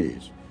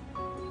Japanese.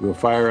 We'll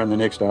fire on the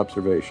next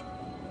observation."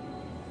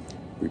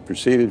 We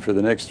proceeded for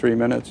the next 3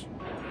 minutes,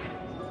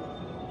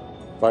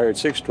 fired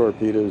 6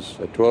 torpedoes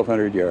at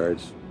 1,200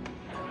 yards.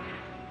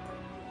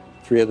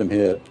 3 of them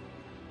hit.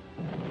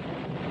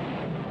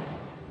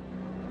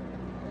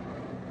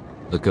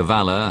 The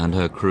Cavallo and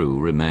her crew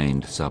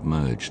remained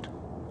submerged,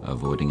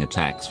 avoiding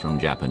attacks from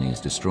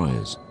Japanese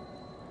destroyers.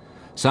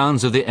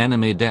 Sounds of the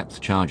enemy depth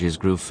charges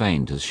grew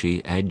faint as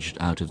she edged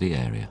out of the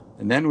area.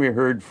 And then we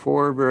heard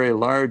 4 very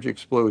large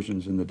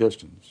explosions in the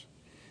distance.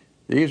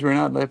 These were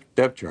not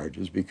depth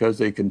charges because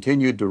they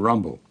continued to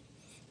rumble.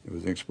 It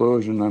was an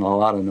explosion and a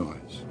lot of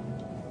noise.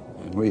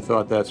 And we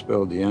thought that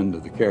spelled the end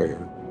of the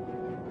carrier.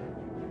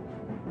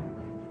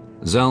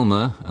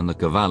 Zelma and the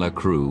Cavallo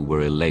crew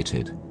were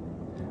elated.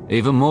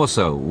 Even more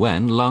so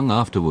when, long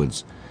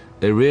afterwards,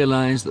 they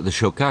realized that the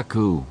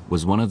Shokaku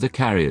was one of the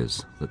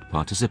carriers that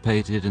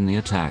participated in the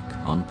attack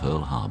on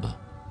Pearl Harbor.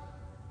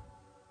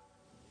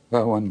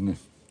 Well,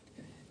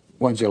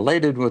 one's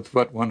elated with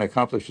what one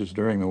accomplishes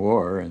during the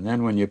war, and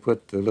then when you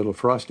put the little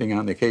frosting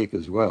on the cake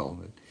as well,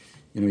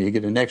 you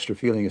get an extra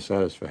feeling of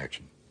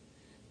satisfaction.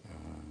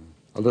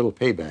 A little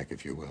payback,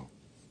 if you will.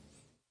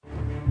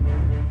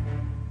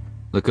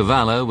 The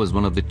Cavallo was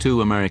one of the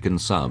 2 American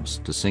subs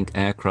to sink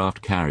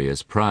aircraft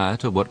carriers prior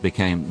to what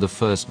became the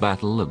First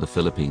Battle of the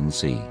Philippine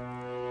Sea.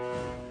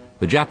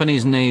 The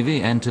Japanese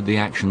Navy entered the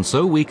action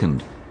so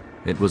weakened,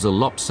 it was a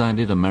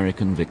lopsided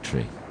American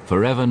victory,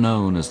 forever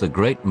known as the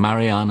Great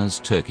Marianas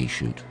Turkey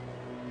Shoot.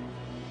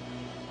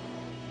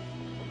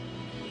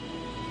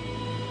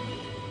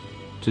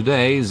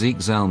 Today, Zeke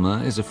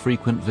Zelma is a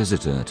frequent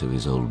visitor to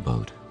his old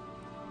boat.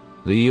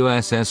 The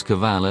USS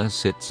Cavallo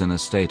sits in a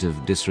state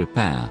of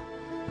disrepair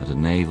at a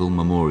naval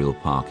memorial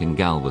park in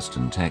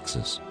Galveston,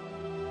 Texas.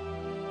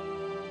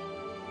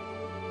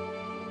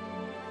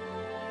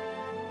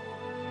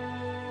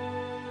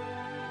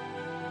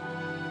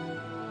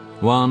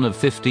 One of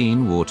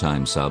 15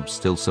 wartime subs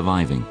still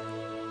surviving,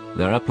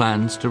 there are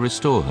plans to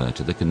restore her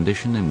to the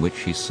condition in which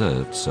she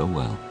served so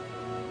well.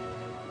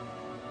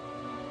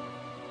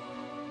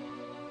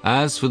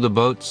 As for the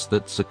boats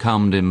that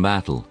succumbed in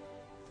battle,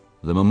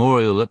 the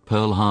memorial at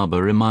Pearl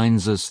Harbor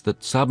reminds us that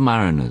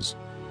submariners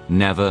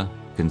never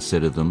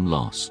consider them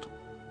lost.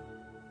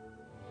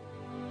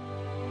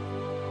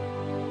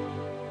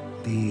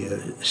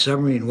 The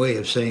submarine way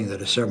of saying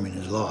that a submarine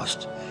is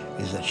lost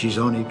is that she's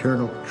on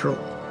eternal patrol.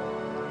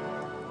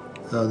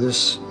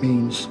 This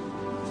means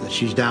that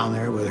she's down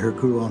there with her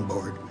crew on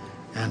board,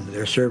 and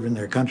they're serving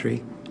their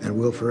country and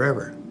will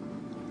forever.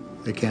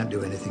 They can't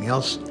do anything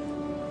else.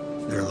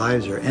 Their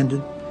lives are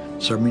ended,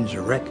 submarines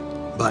are wrecked,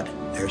 but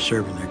they're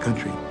serving their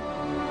country.